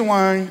the reason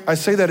why I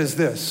say that is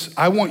this.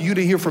 I want you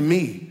to hear from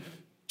me,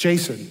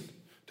 Jason,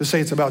 to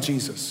say it's about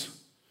Jesus.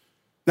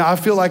 Now, I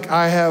feel like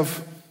I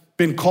have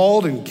been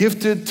called and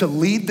gifted to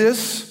lead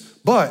this,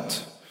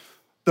 but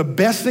the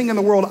best thing in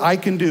the world I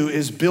can do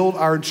is build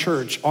our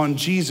church on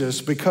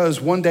Jesus, because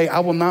one day I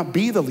will not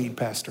be the lead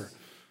pastor.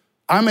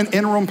 I'm an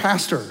interim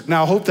pastor.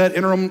 Now, I hope that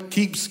interim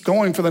keeps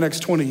going for the next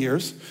 20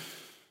 years.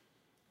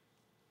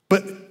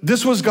 But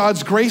this was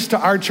God's grace to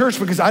our church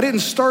because I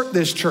didn't start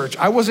this church.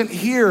 I wasn't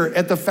here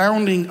at the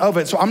founding of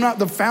it. So I'm not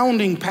the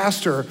founding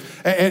pastor.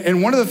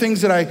 And one of the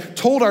things that I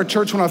told our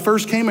church when I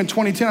first came in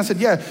 2010, I said,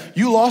 yeah,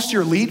 you lost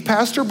your lead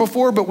pastor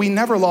before, but we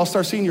never lost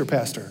our senior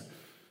pastor.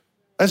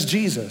 That's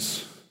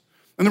Jesus.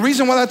 And the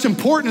reason why that's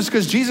important is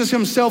because Jesus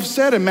himself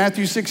said in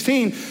Matthew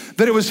 16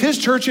 that it was his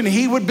church and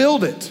he would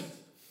build it.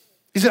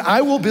 He said,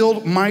 I will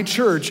build my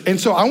church. And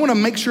so I want to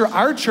make sure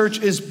our church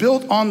is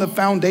built on the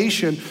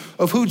foundation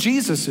of who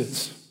Jesus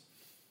is.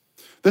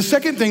 The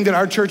second thing that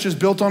our church is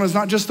built on is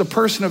not just the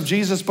person of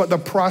Jesus, but the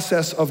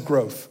process of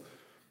growth.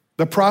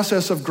 The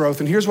process of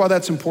growth. And here's why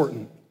that's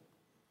important.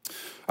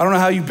 I don't know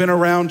how you've been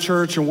around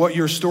church and what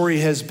your story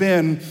has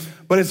been,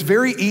 but it's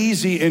very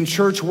easy in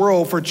church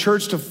world for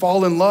church to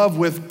fall in love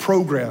with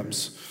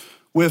programs,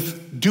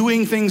 with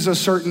doing things a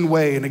certain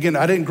way. And again,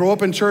 I didn't grow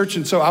up in church,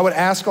 and so I would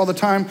ask all the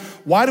time,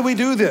 why do we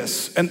do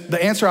this? And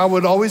the answer I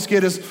would always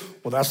get is,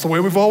 well, that's the way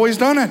we've always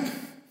done it.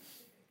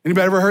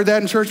 Anybody ever heard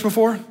that in church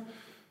before?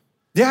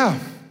 Yeah.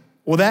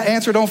 Well, that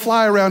answer don't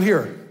fly around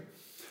here.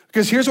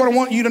 Because here's what I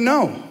want you to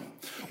know.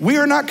 We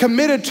are not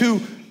committed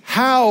to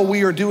how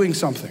we are doing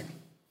something.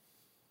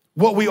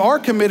 What we are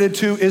committed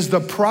to is the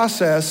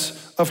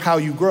process of how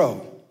you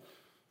grow.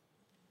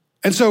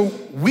 And so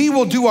we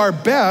will do our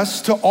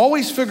best to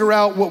always figure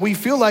out what we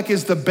feel like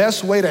is the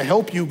best way to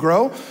help you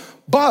grow,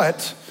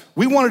 but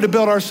we wanted to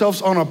build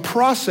ourselves on a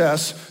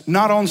process,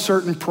 not on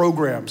certain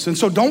programs. And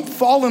so don't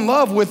fall in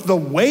love with the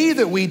way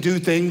that we do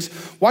things.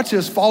 Watch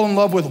this, fall in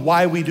love with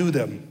why we do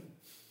them.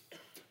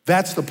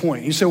 That's the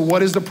point. You say, well,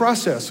 what is the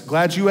process?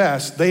 Glad you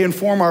asked. They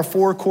inform our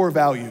 4 core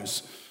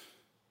values.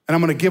 And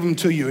I'm gonna give them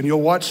to you, and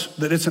you'll watch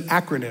that it's an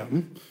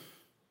acronym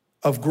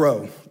of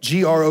GROW,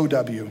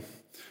 G-R-O-W.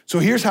 So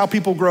here's how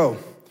people grow.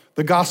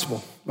 The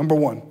gospel, number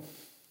 1.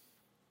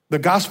 The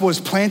gospel is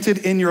planted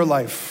in your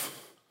life.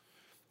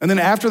 And then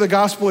after the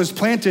gospel is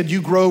planted,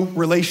 you grow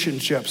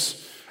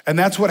relationships. And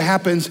that's what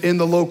happens in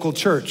the local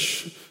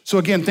church. So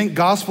again, think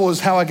gospel is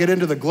how I get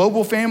into the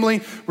global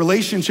family.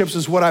 Relationships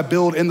is what I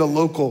build in the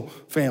local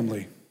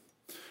family.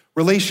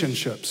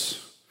 Relationships.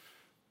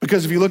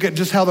 Because if you look at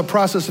just how the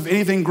process of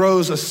anything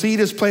grows, a seed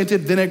is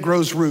planted, then it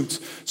grows roots.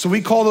 So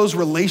we call those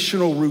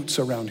relational roots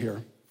around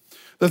here.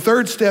 The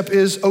third step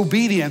is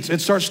obedience. It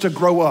starts to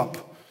grow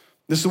up.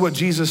 This is what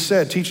Jesus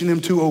said, teaching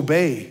them to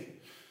obey.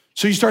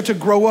 So you start to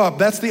grow up.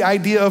 That's the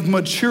idea of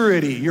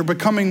maturity. You're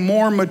becoming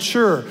more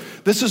mature.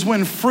 This is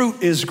when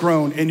fruit is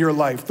grown in your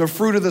life, the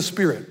fruit of the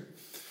Spirit.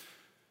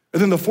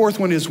 And then the fourth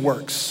one is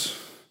works.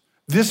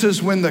 This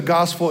is when the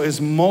gospel is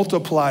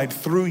multiplied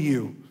through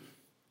you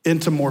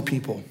into more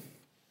people.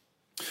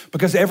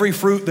 Because every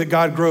fruit that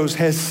God grows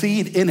has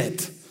seed in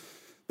it.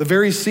 The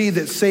very seed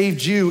that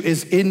saved you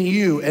is in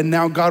you, and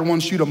now God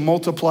wants you to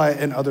multiply it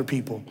in other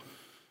people.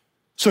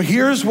 So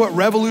here's what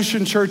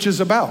Revolution Church is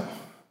about.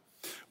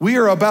 We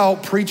are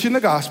about preaching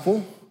the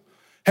gospel,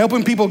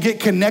 helping people get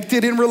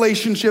connected in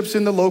relationships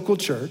in the local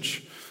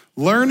church,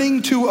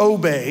 learning to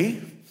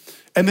obey,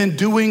 and then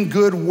doing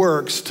good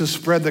works to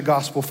spread the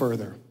gospel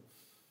further.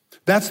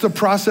 That's the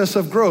process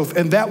of growth,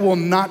 and that will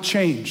not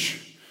change.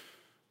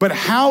 But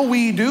how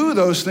we do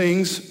those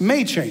things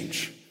may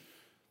change.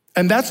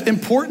 And that's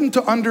important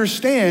to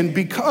understand,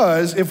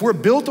 because if we're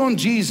built on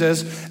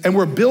Jesus and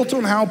we're built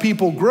on how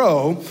people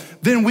grow,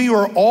 then we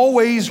are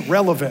always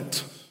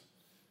relevant.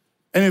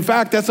 And in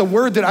fact, that's a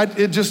word that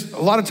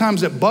a lot of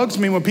times it bugs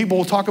me when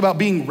people talk about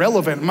being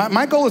relevant.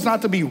 My goal is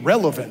not to be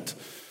relevant.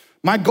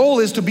 My goal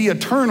is to be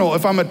eternal.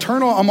 If I'm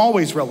eternal, I'm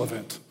always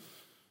relevant.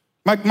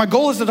 My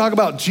goal is to talk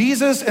about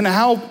Jesus and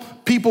how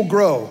people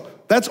grow.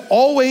 That's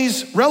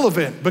always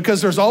relevant,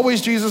 because there's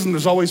always Jesus and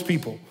there's always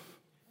people.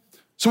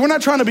 So we're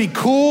not trying to be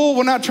cool.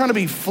 We're not trying to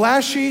be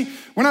flashy.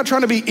 We're not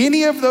trying to be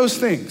any of those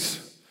things.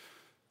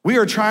 We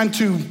are trying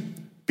to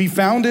be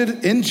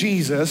founded in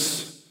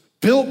Jesus,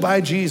 built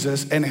by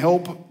Jesus, and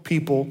help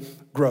people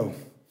grow.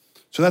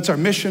 So that's our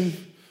mission,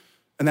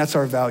 and that's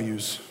our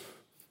values.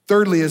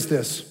 Thirdly is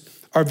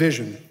this, our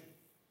vision.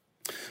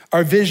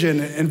 Our vision,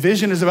 and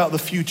vision is about the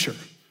future.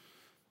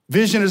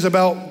 Vision is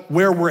about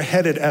where we're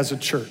headed as a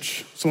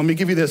church. So let me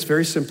give you this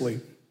very simply.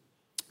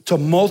 To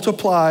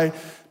multiply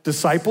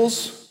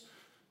disciples,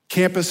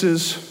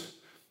 campuses,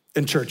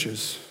 and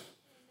churches.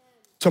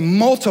 To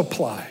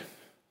multiply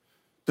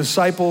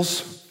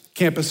disciples,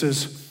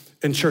 campuses,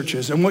 and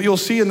churches. And what you'll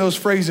see in those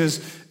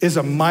phrases is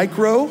a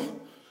micro,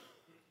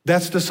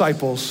 that's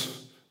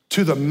disciples,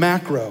 to the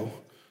macro,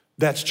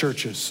 that's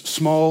churches,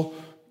 small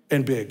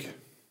and big.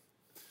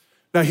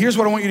 Now here's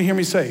what I want you to hear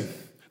me say.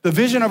 The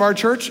vision of our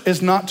church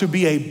is not to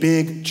be a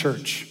big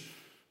church.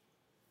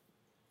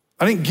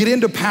 I didn't get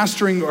into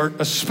pastoring, or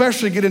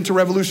especially get into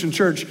Revolution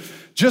Church,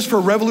 just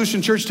for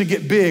Revolution Church to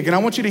get big. And I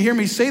want you to hear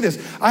me say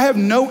this. I have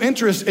no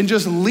interest in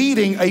just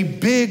leading a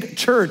big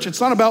church.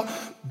 It's not about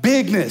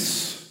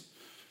bigness.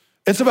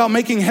 It's about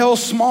making hell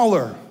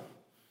smaller.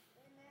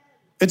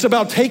 It's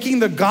about taking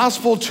the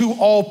gospel to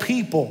all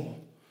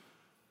people.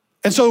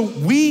 And so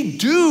we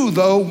do,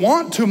 though,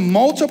 want to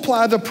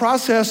multiply the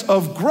process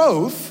of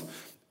growth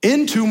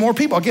into more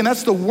people. Again,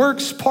 that's the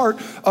works part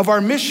of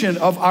our mission,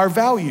 of our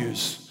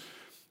values.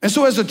 And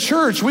so as a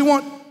church, we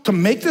want to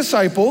make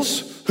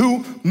disciples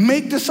who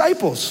make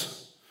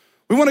disciples.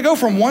 We want to go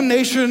from one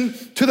nation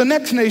to the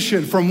next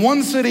nation, from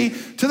one city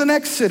to the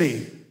next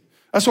city.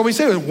 That's what we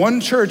say, one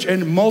church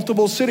in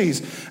multiple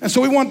cities. And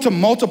so we want to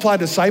multiply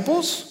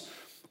disciples,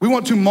 We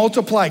want to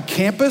multiply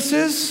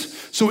campuses.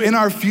 So in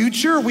our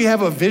future, we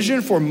have a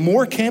vision for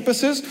more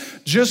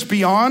campuses just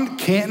beyond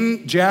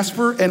Canton,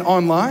 Jasper, and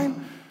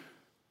online.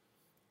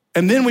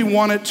 And then we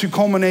want it to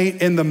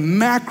culminate in the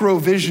macro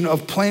vision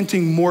of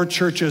planting more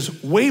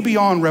churches way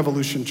beyond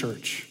Revolution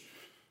Church,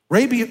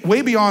 way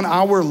beyond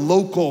our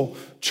local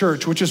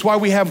church, which is why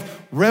we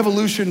have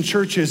Revolution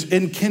churches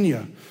in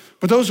Kenya.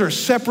 But those are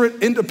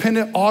separate,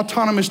 independent,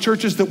 autonomous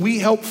churches that we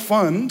help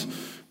fund.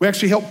 We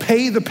actually help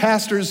pay the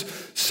pastors'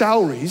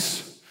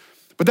 salaries.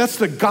 But that's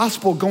the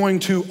gospel going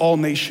to all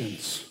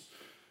nations.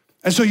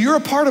 And so you're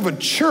a part of a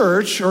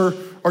church, or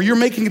you're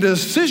making a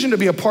decision to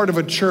be a part of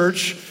a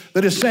church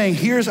that is saying,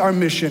 here's our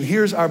mission,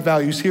 here's our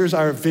values, here's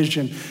our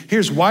vision,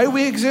 here's why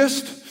we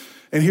exist,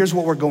 and here's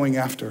what we're going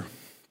after.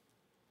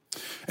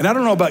 And I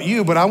don't know about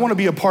you, but I want to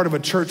be a part of a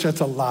church that's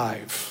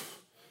alive,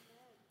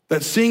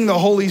 that's seeing the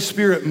Holy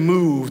Spirit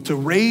move to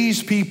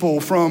raise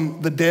people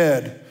from the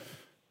dead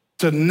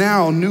to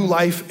now new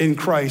life in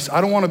Christ.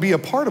 I don't want to be a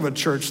part of a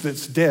church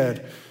that's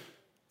dead,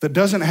 that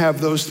doesn't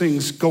have those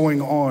things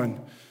going on.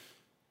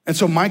 And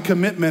so my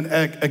commitment,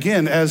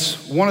 again,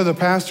 as one of the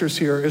pastors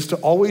here, is to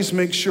always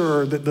make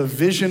sure that the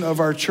vision of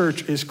our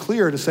church is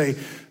clear to say,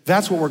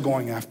 that's what we're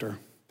going after.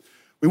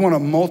 We want to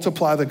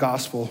multiply the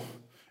gospel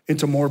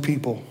into more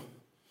people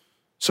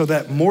so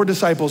that more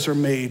disciples are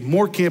made,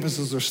 more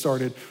campuses are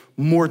started,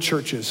 more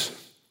churches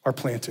are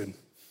planted.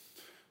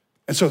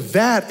 And so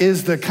that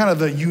is the kind of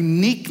the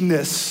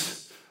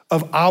uniqueness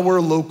of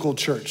our local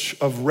church,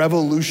 of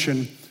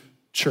Revolution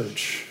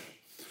Church.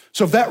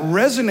 So if that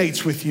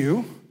resonates with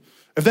you,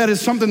 if that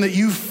is something that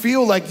you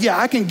feel like, yeah,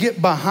 I can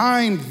get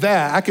behind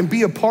that, I can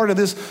be a part of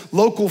this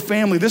local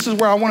family, this is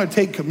where I want to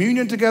take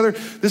communion together,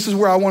 this is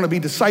where I want to be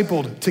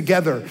discipled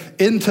together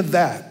into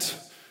that,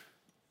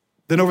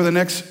 then over the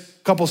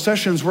next couple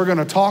sessions, we're going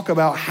to talk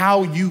about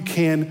how you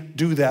can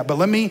do that. But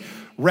let me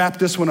wrap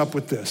this one up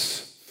with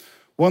this.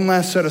 One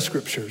last set of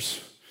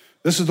scriptures.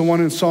 This is the one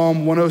in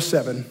Psalm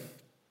 107,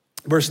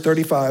 verse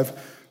 35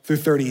 through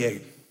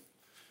 38.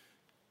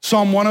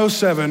 Psalm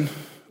 107,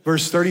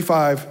 verse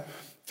 35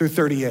 through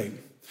 38.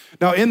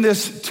 Now in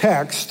this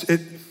text,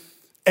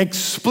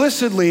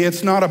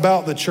 it's not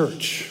about the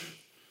church,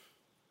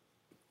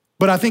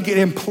 but I think it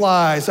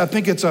implies, I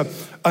think it's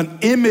an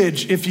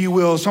image, if you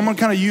will. Someone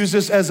kind of use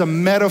this as a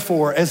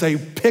metaphor, as a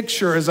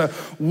picture, as a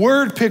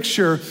word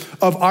picture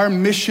of our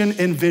mission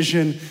and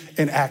vision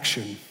and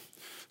action.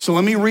 So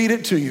let me read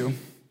it to you,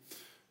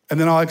 and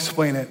then I'll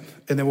explain it,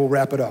 and then we'll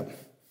wrap it up.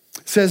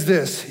 It says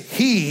this: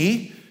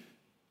 He,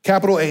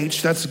 capital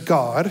H, that's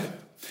God,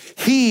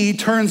 He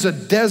turns a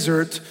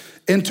desert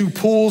into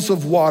pools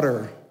of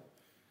water,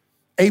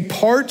 a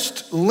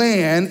parched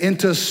land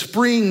into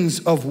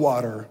springs of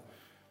water.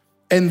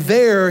 And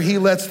there He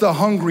lets the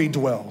hungry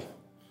dwell.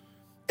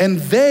 And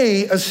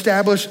they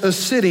establish a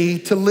city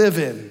to live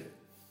in.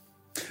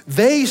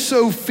 They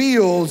sow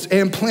fields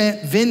and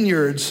plant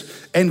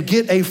vineyards and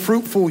get a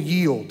fruitful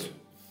yield.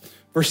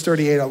 Verse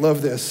 38, I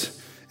love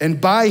this. And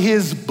by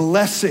His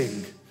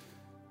blessing,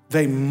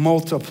 they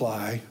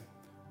multiply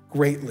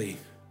greatly.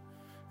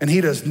 And He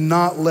does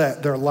not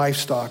let their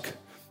livestock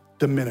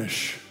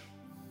diminish.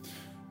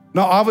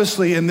 Now,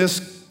 obviously, in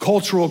this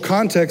cultural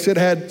context, it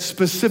had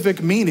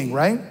specific meaning,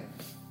 right?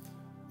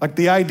 Like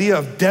the idea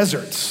of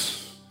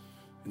deserts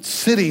and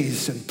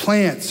cities and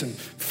plants and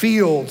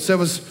fields. There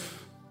was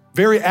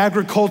very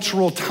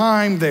agricultural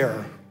time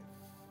there.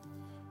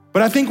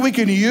 But I think we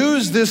can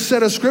use this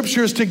set of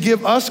scriptures to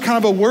give us kind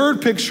of a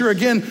word picture,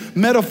 again,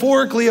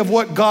 metaphorically, of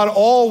what God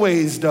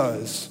always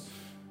does.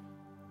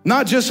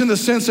 Not just in the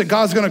sense that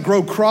God's gonna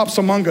grow crops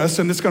among us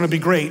and it's gonna be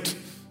great,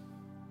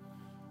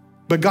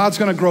 but God's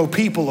gonna grow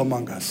people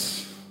among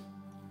us,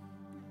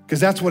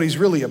 because that's what He's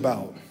really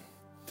about.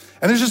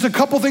 And there's just a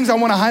couple things I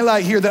wanna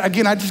highlight here that,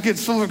 again, I just get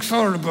so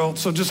excited about,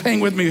 so just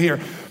hang with me here.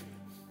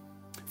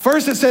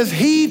 First, it says,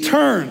 He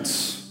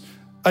turns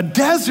a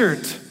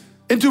desert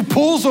into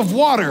pools of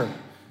water.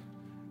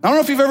 I don't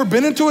know if you've ever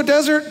been into a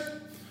desert,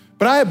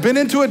 but I have been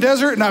into a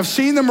desert and I've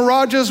seen the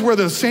mirages where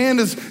the sand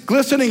is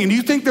glistening and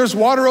you think there's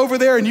water over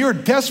there and you're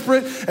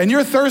desperate and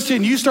you're thirsty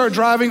and you start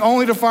driving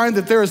only to find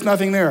that there is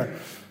nothing there.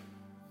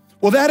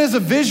 Well, that is a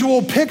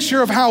visual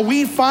picture of how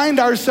we find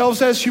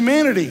ourselves as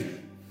humanity.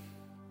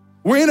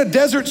 We're in a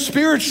desert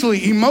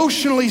spiritually,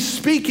 emotionally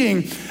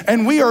speaking,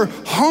 and we are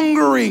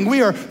hungering,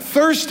 we are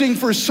thirsting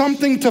for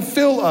something to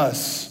fill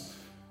us.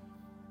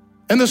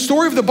 And the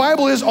story of the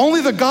Bible is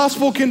only the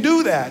gospel can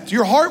do that.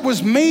 Your heart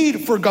was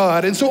made for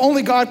God, and so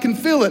only God can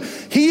fill it.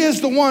 He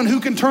is the one who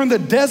can turn the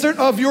desert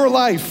of your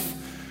life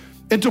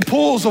into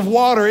pools of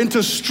water,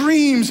 into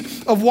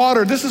streams of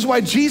water. This is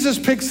why Jesus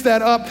picks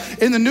that up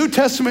in the New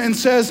Testament and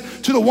says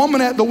to the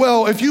woman at the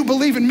well, if you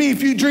believe in me,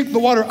 if you drink the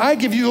water I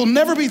give you, you'll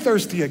never be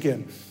thirsty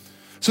again.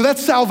 So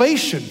that's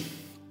salvation.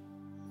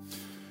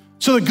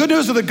 So the good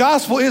news of the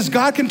gospel is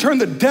God can turn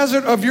the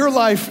desert of your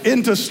life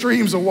into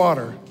streams of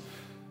water.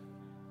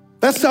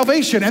 That's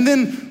salvation. And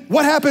then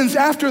what happens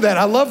after that?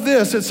 I love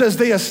this. It says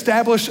they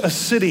establish a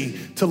city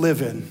to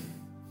live in.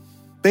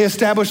 They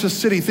establish a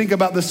city. Think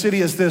about the city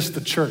as this,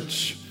 the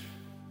church.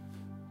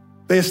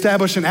 They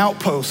establish an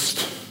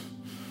outpost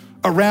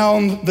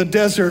around the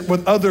desert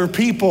with other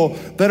people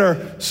that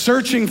are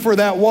searching for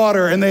that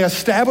water, and they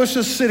establish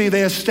a city,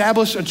 they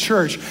establish a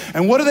church.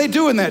 And what do they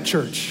do in that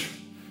church?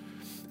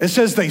 It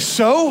says they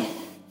sow,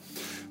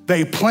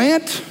 they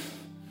plant,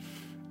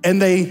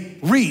 and they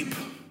reap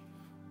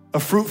a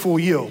fruitful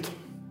yield.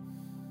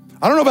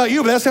 I don't know about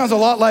you, but that sounds a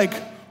lot like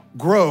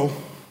grow.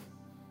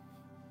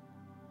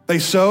 They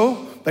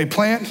sow, they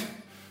plant,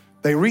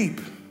 they reap.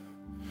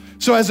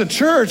 So as a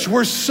church,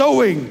 we're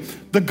sowing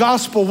the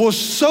gospel. We're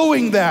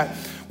sowing that.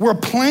 We're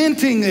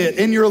planting it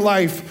in your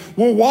life.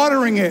 We're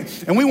watering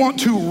it, and we want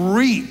to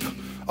reap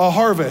a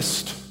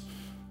harvest.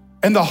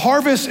 And the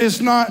harvest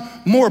is not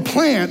more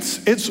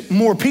plants, it's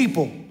more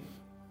people.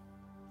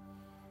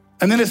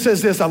 And then it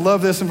says this, I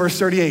love this in verse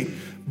 38,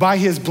 by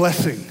his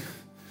blessing.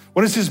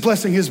 What is his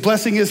blessing? His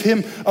blessing is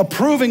him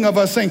approving of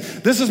us, saying,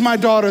 this is my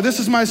daughter, this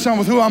is my son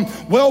with whom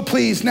I'm well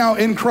pleased now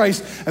in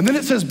Christ. And then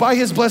it says, by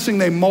his blessing,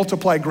 they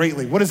multiply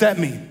greatly. What does that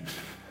mean?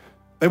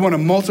 They want to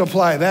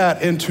multiply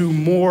that into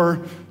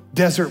more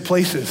desert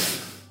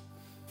places.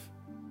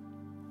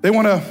 They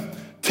want to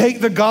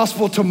take the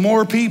gospel to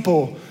more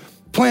people,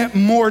 plant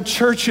more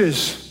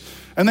churches,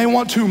 and they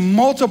want to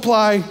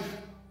multiply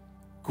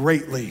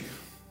greatly.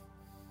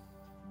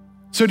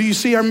 So do you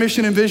see our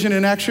mission and vision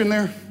in action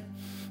there?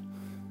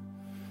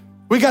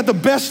 We got the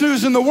best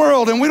news in the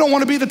world, and we don't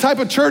want to be the type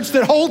of church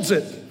that holds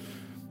it.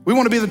 We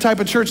want to be the type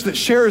of church that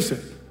shares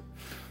it.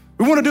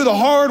 We want to do the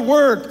hard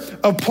work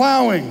of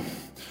plowing,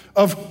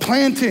 of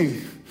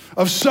planting,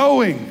 of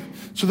sowing,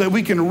 so that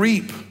we can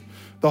reap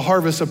the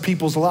harvest of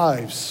people's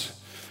lives.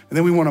 And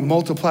then we want to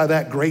multiply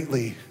that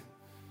greatly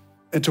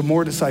into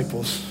more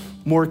disciples,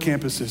 more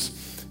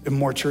campuses, and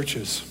more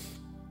churches.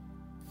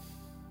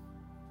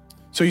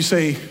 So you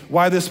say,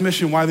 why this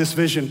mission? Why this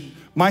vision?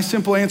 My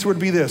simple answer would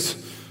be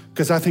this,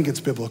 because I think it's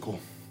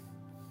biblical.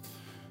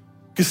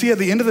 Because see, at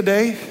the end of the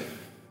day,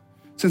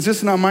 since this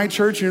is not my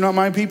church and you're not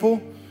my people,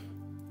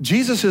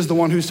 Jesus is the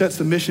one who sets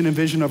the mission and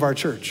vision of our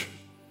church.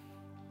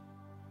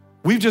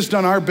 We've just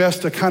done our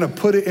best to kind of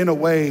put it in a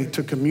way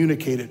to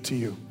communicate it to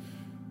you,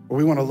 where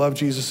we want to love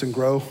Jesus and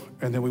grow,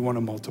 and then we want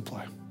to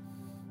multiply.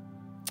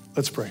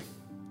 Let's pray.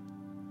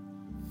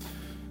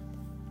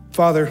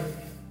 Father,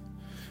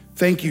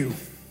 thank you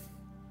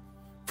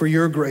for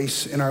your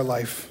grace in our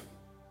life.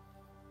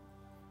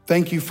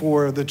 Thank you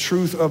for the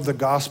truth of the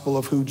gospel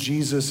of who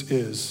Jesus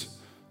is.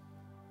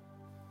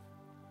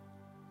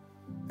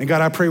 And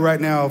God, I pray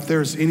right now, if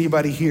there's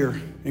anybody here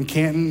in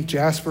Canton,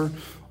 Jasper,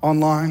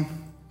 online,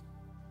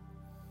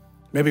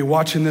 maybe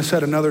watching this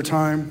at another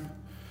time,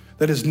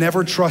 that has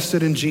never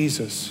trusted in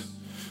Jesus,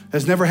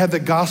 has never had the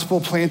gospel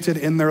planted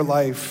in their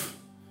life,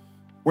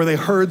 where they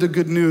heard the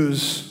good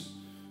news,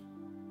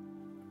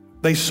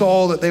 they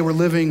saw that they were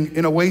living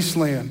in a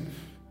wasteland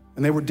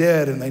and they were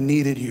dead and they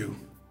needed you.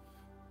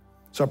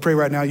 So I pray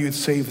right now you'd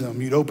save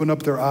them. You'd open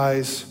up their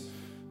eyes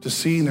to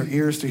see and their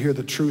ears to hear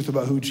the truth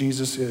about who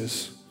Jesus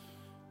is,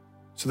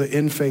 so that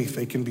in faith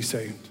they can be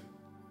saved.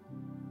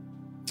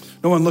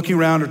 No one looking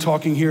around or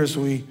talking here as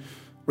we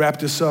wrap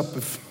this up.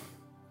 If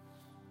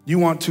you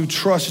want to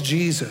trust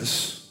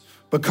Jesus,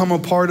 become a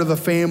part of the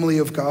family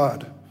of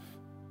God,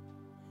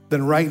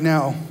 then right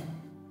now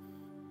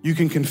you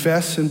can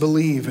confess and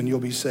believe and you'll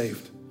be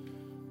saved.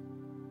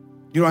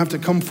 You don't have to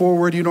come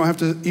forward. You don't have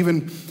to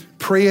even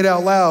pray it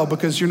out loud,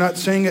 because you're not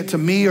saying it to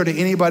me or to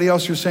anybody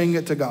else. You're saying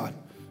it to God.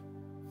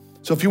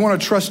 So if you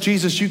want to trust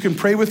Jesus, you can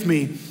pray with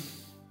me.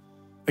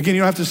 Again, you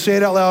don't have to say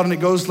it out loud, and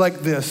it goes like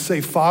this. Say,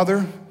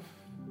 Father,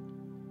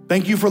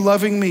 thank you for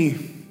loving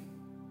me,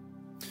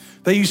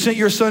 that you sent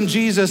your son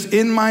Jesus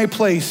in my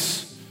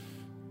place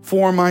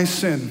for my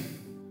sin.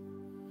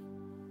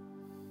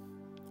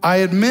 I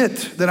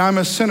admit that I'm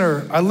a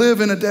sinner. I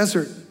live in a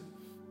desert.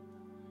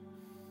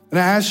 And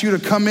I ask you to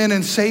come in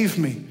and save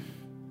me.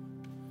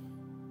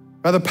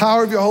 By the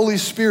power of your Holy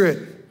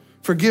Spirit,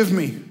 forgive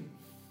me.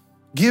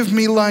 Give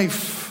me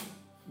life.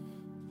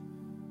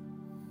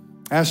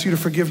 I ask you to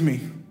forgive me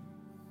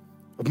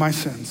of my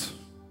sins.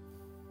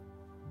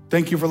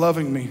 Thank you for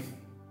loving me.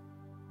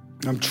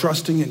 I'm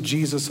trusting in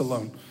Jesus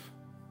alone.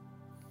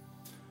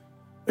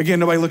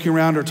 Again, nobody looking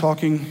around or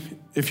talking.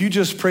 If you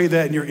just pray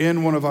that and you're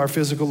in one of our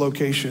physical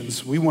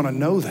locations, we want to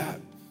know that.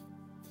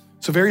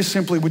 So very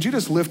simply, would you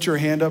just lift your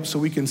hand up so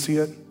we can see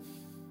it?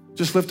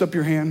 Just lift up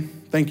your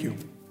hand. Thank you.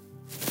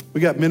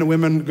 We got men and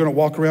women going to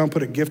walk around,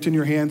 put a gift in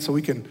your hand so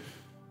we can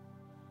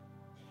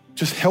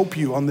just help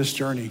you on this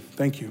journey.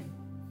 Thank you.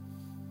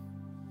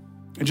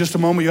 In just a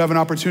moment, you have an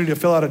opportunity to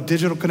fill out a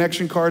digital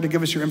connection card to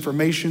give us your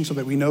information so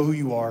that we know who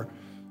you are.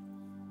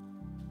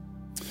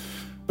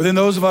 But then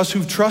those of us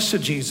who've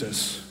trusted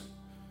Jesus,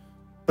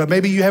 but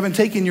maybe you haven't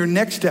taken your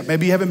next step,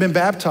 maybe you haven't been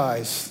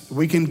baptized,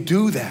 we can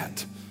do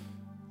that.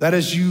 That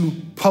is you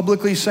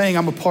publicly saying,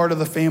 I'm a part of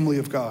the family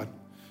of God.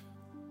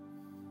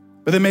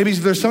 But then maybe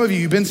there's some of you,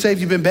 you've been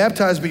saved, you've been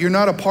baptized, but you're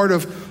not a part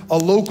of a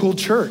local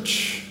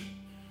church.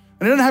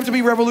 And it doesn't have to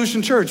be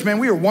Revolution Church. Man,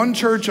 we are one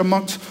church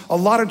amongst a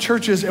lot of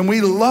churches, and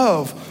we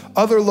love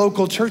other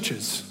local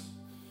churches.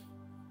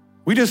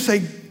 We just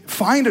say,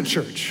 find a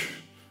church,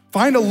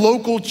 Find a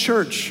local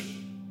church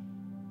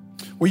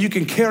where you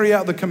can carry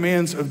out the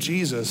commands of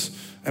Jesus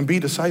and be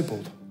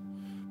discipled.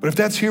 But if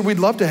that's here, we'd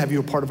love to have you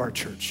a part of our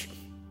church.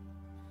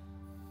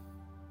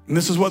 And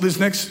this is what this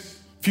next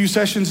few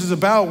sessions is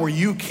about, where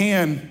you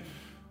can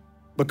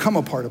become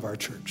a part of our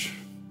church.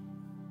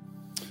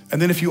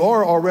 And then if you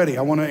are already,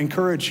 I want to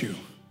encourage you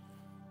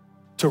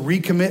to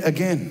recommit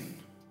again,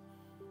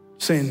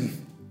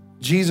 saying,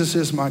 Jesus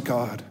is my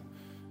God.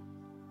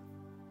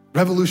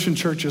 Revolution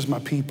Church is my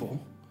people.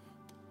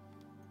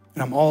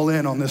 And I'm all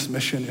in on this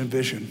mission and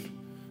vision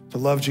to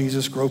love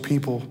Jesus, grow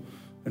people,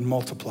 and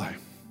multiply.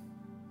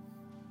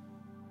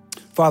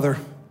 Father,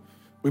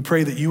 we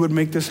pray that you would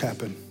make this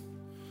happen,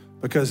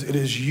 because it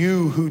is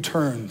you who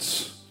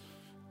turns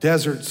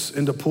deserts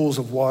into pools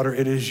of water.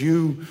 It is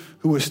you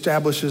who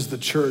establishes the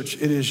church.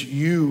 It is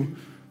you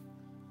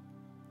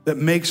that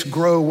makes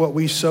grow what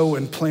we sow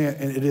and plant,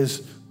 and it is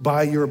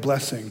by your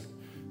blessing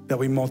that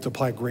we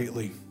multiply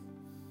greatly.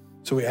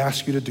 So we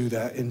ask you to do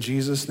that in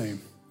Jesus'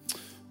 name.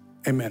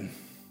 Amen.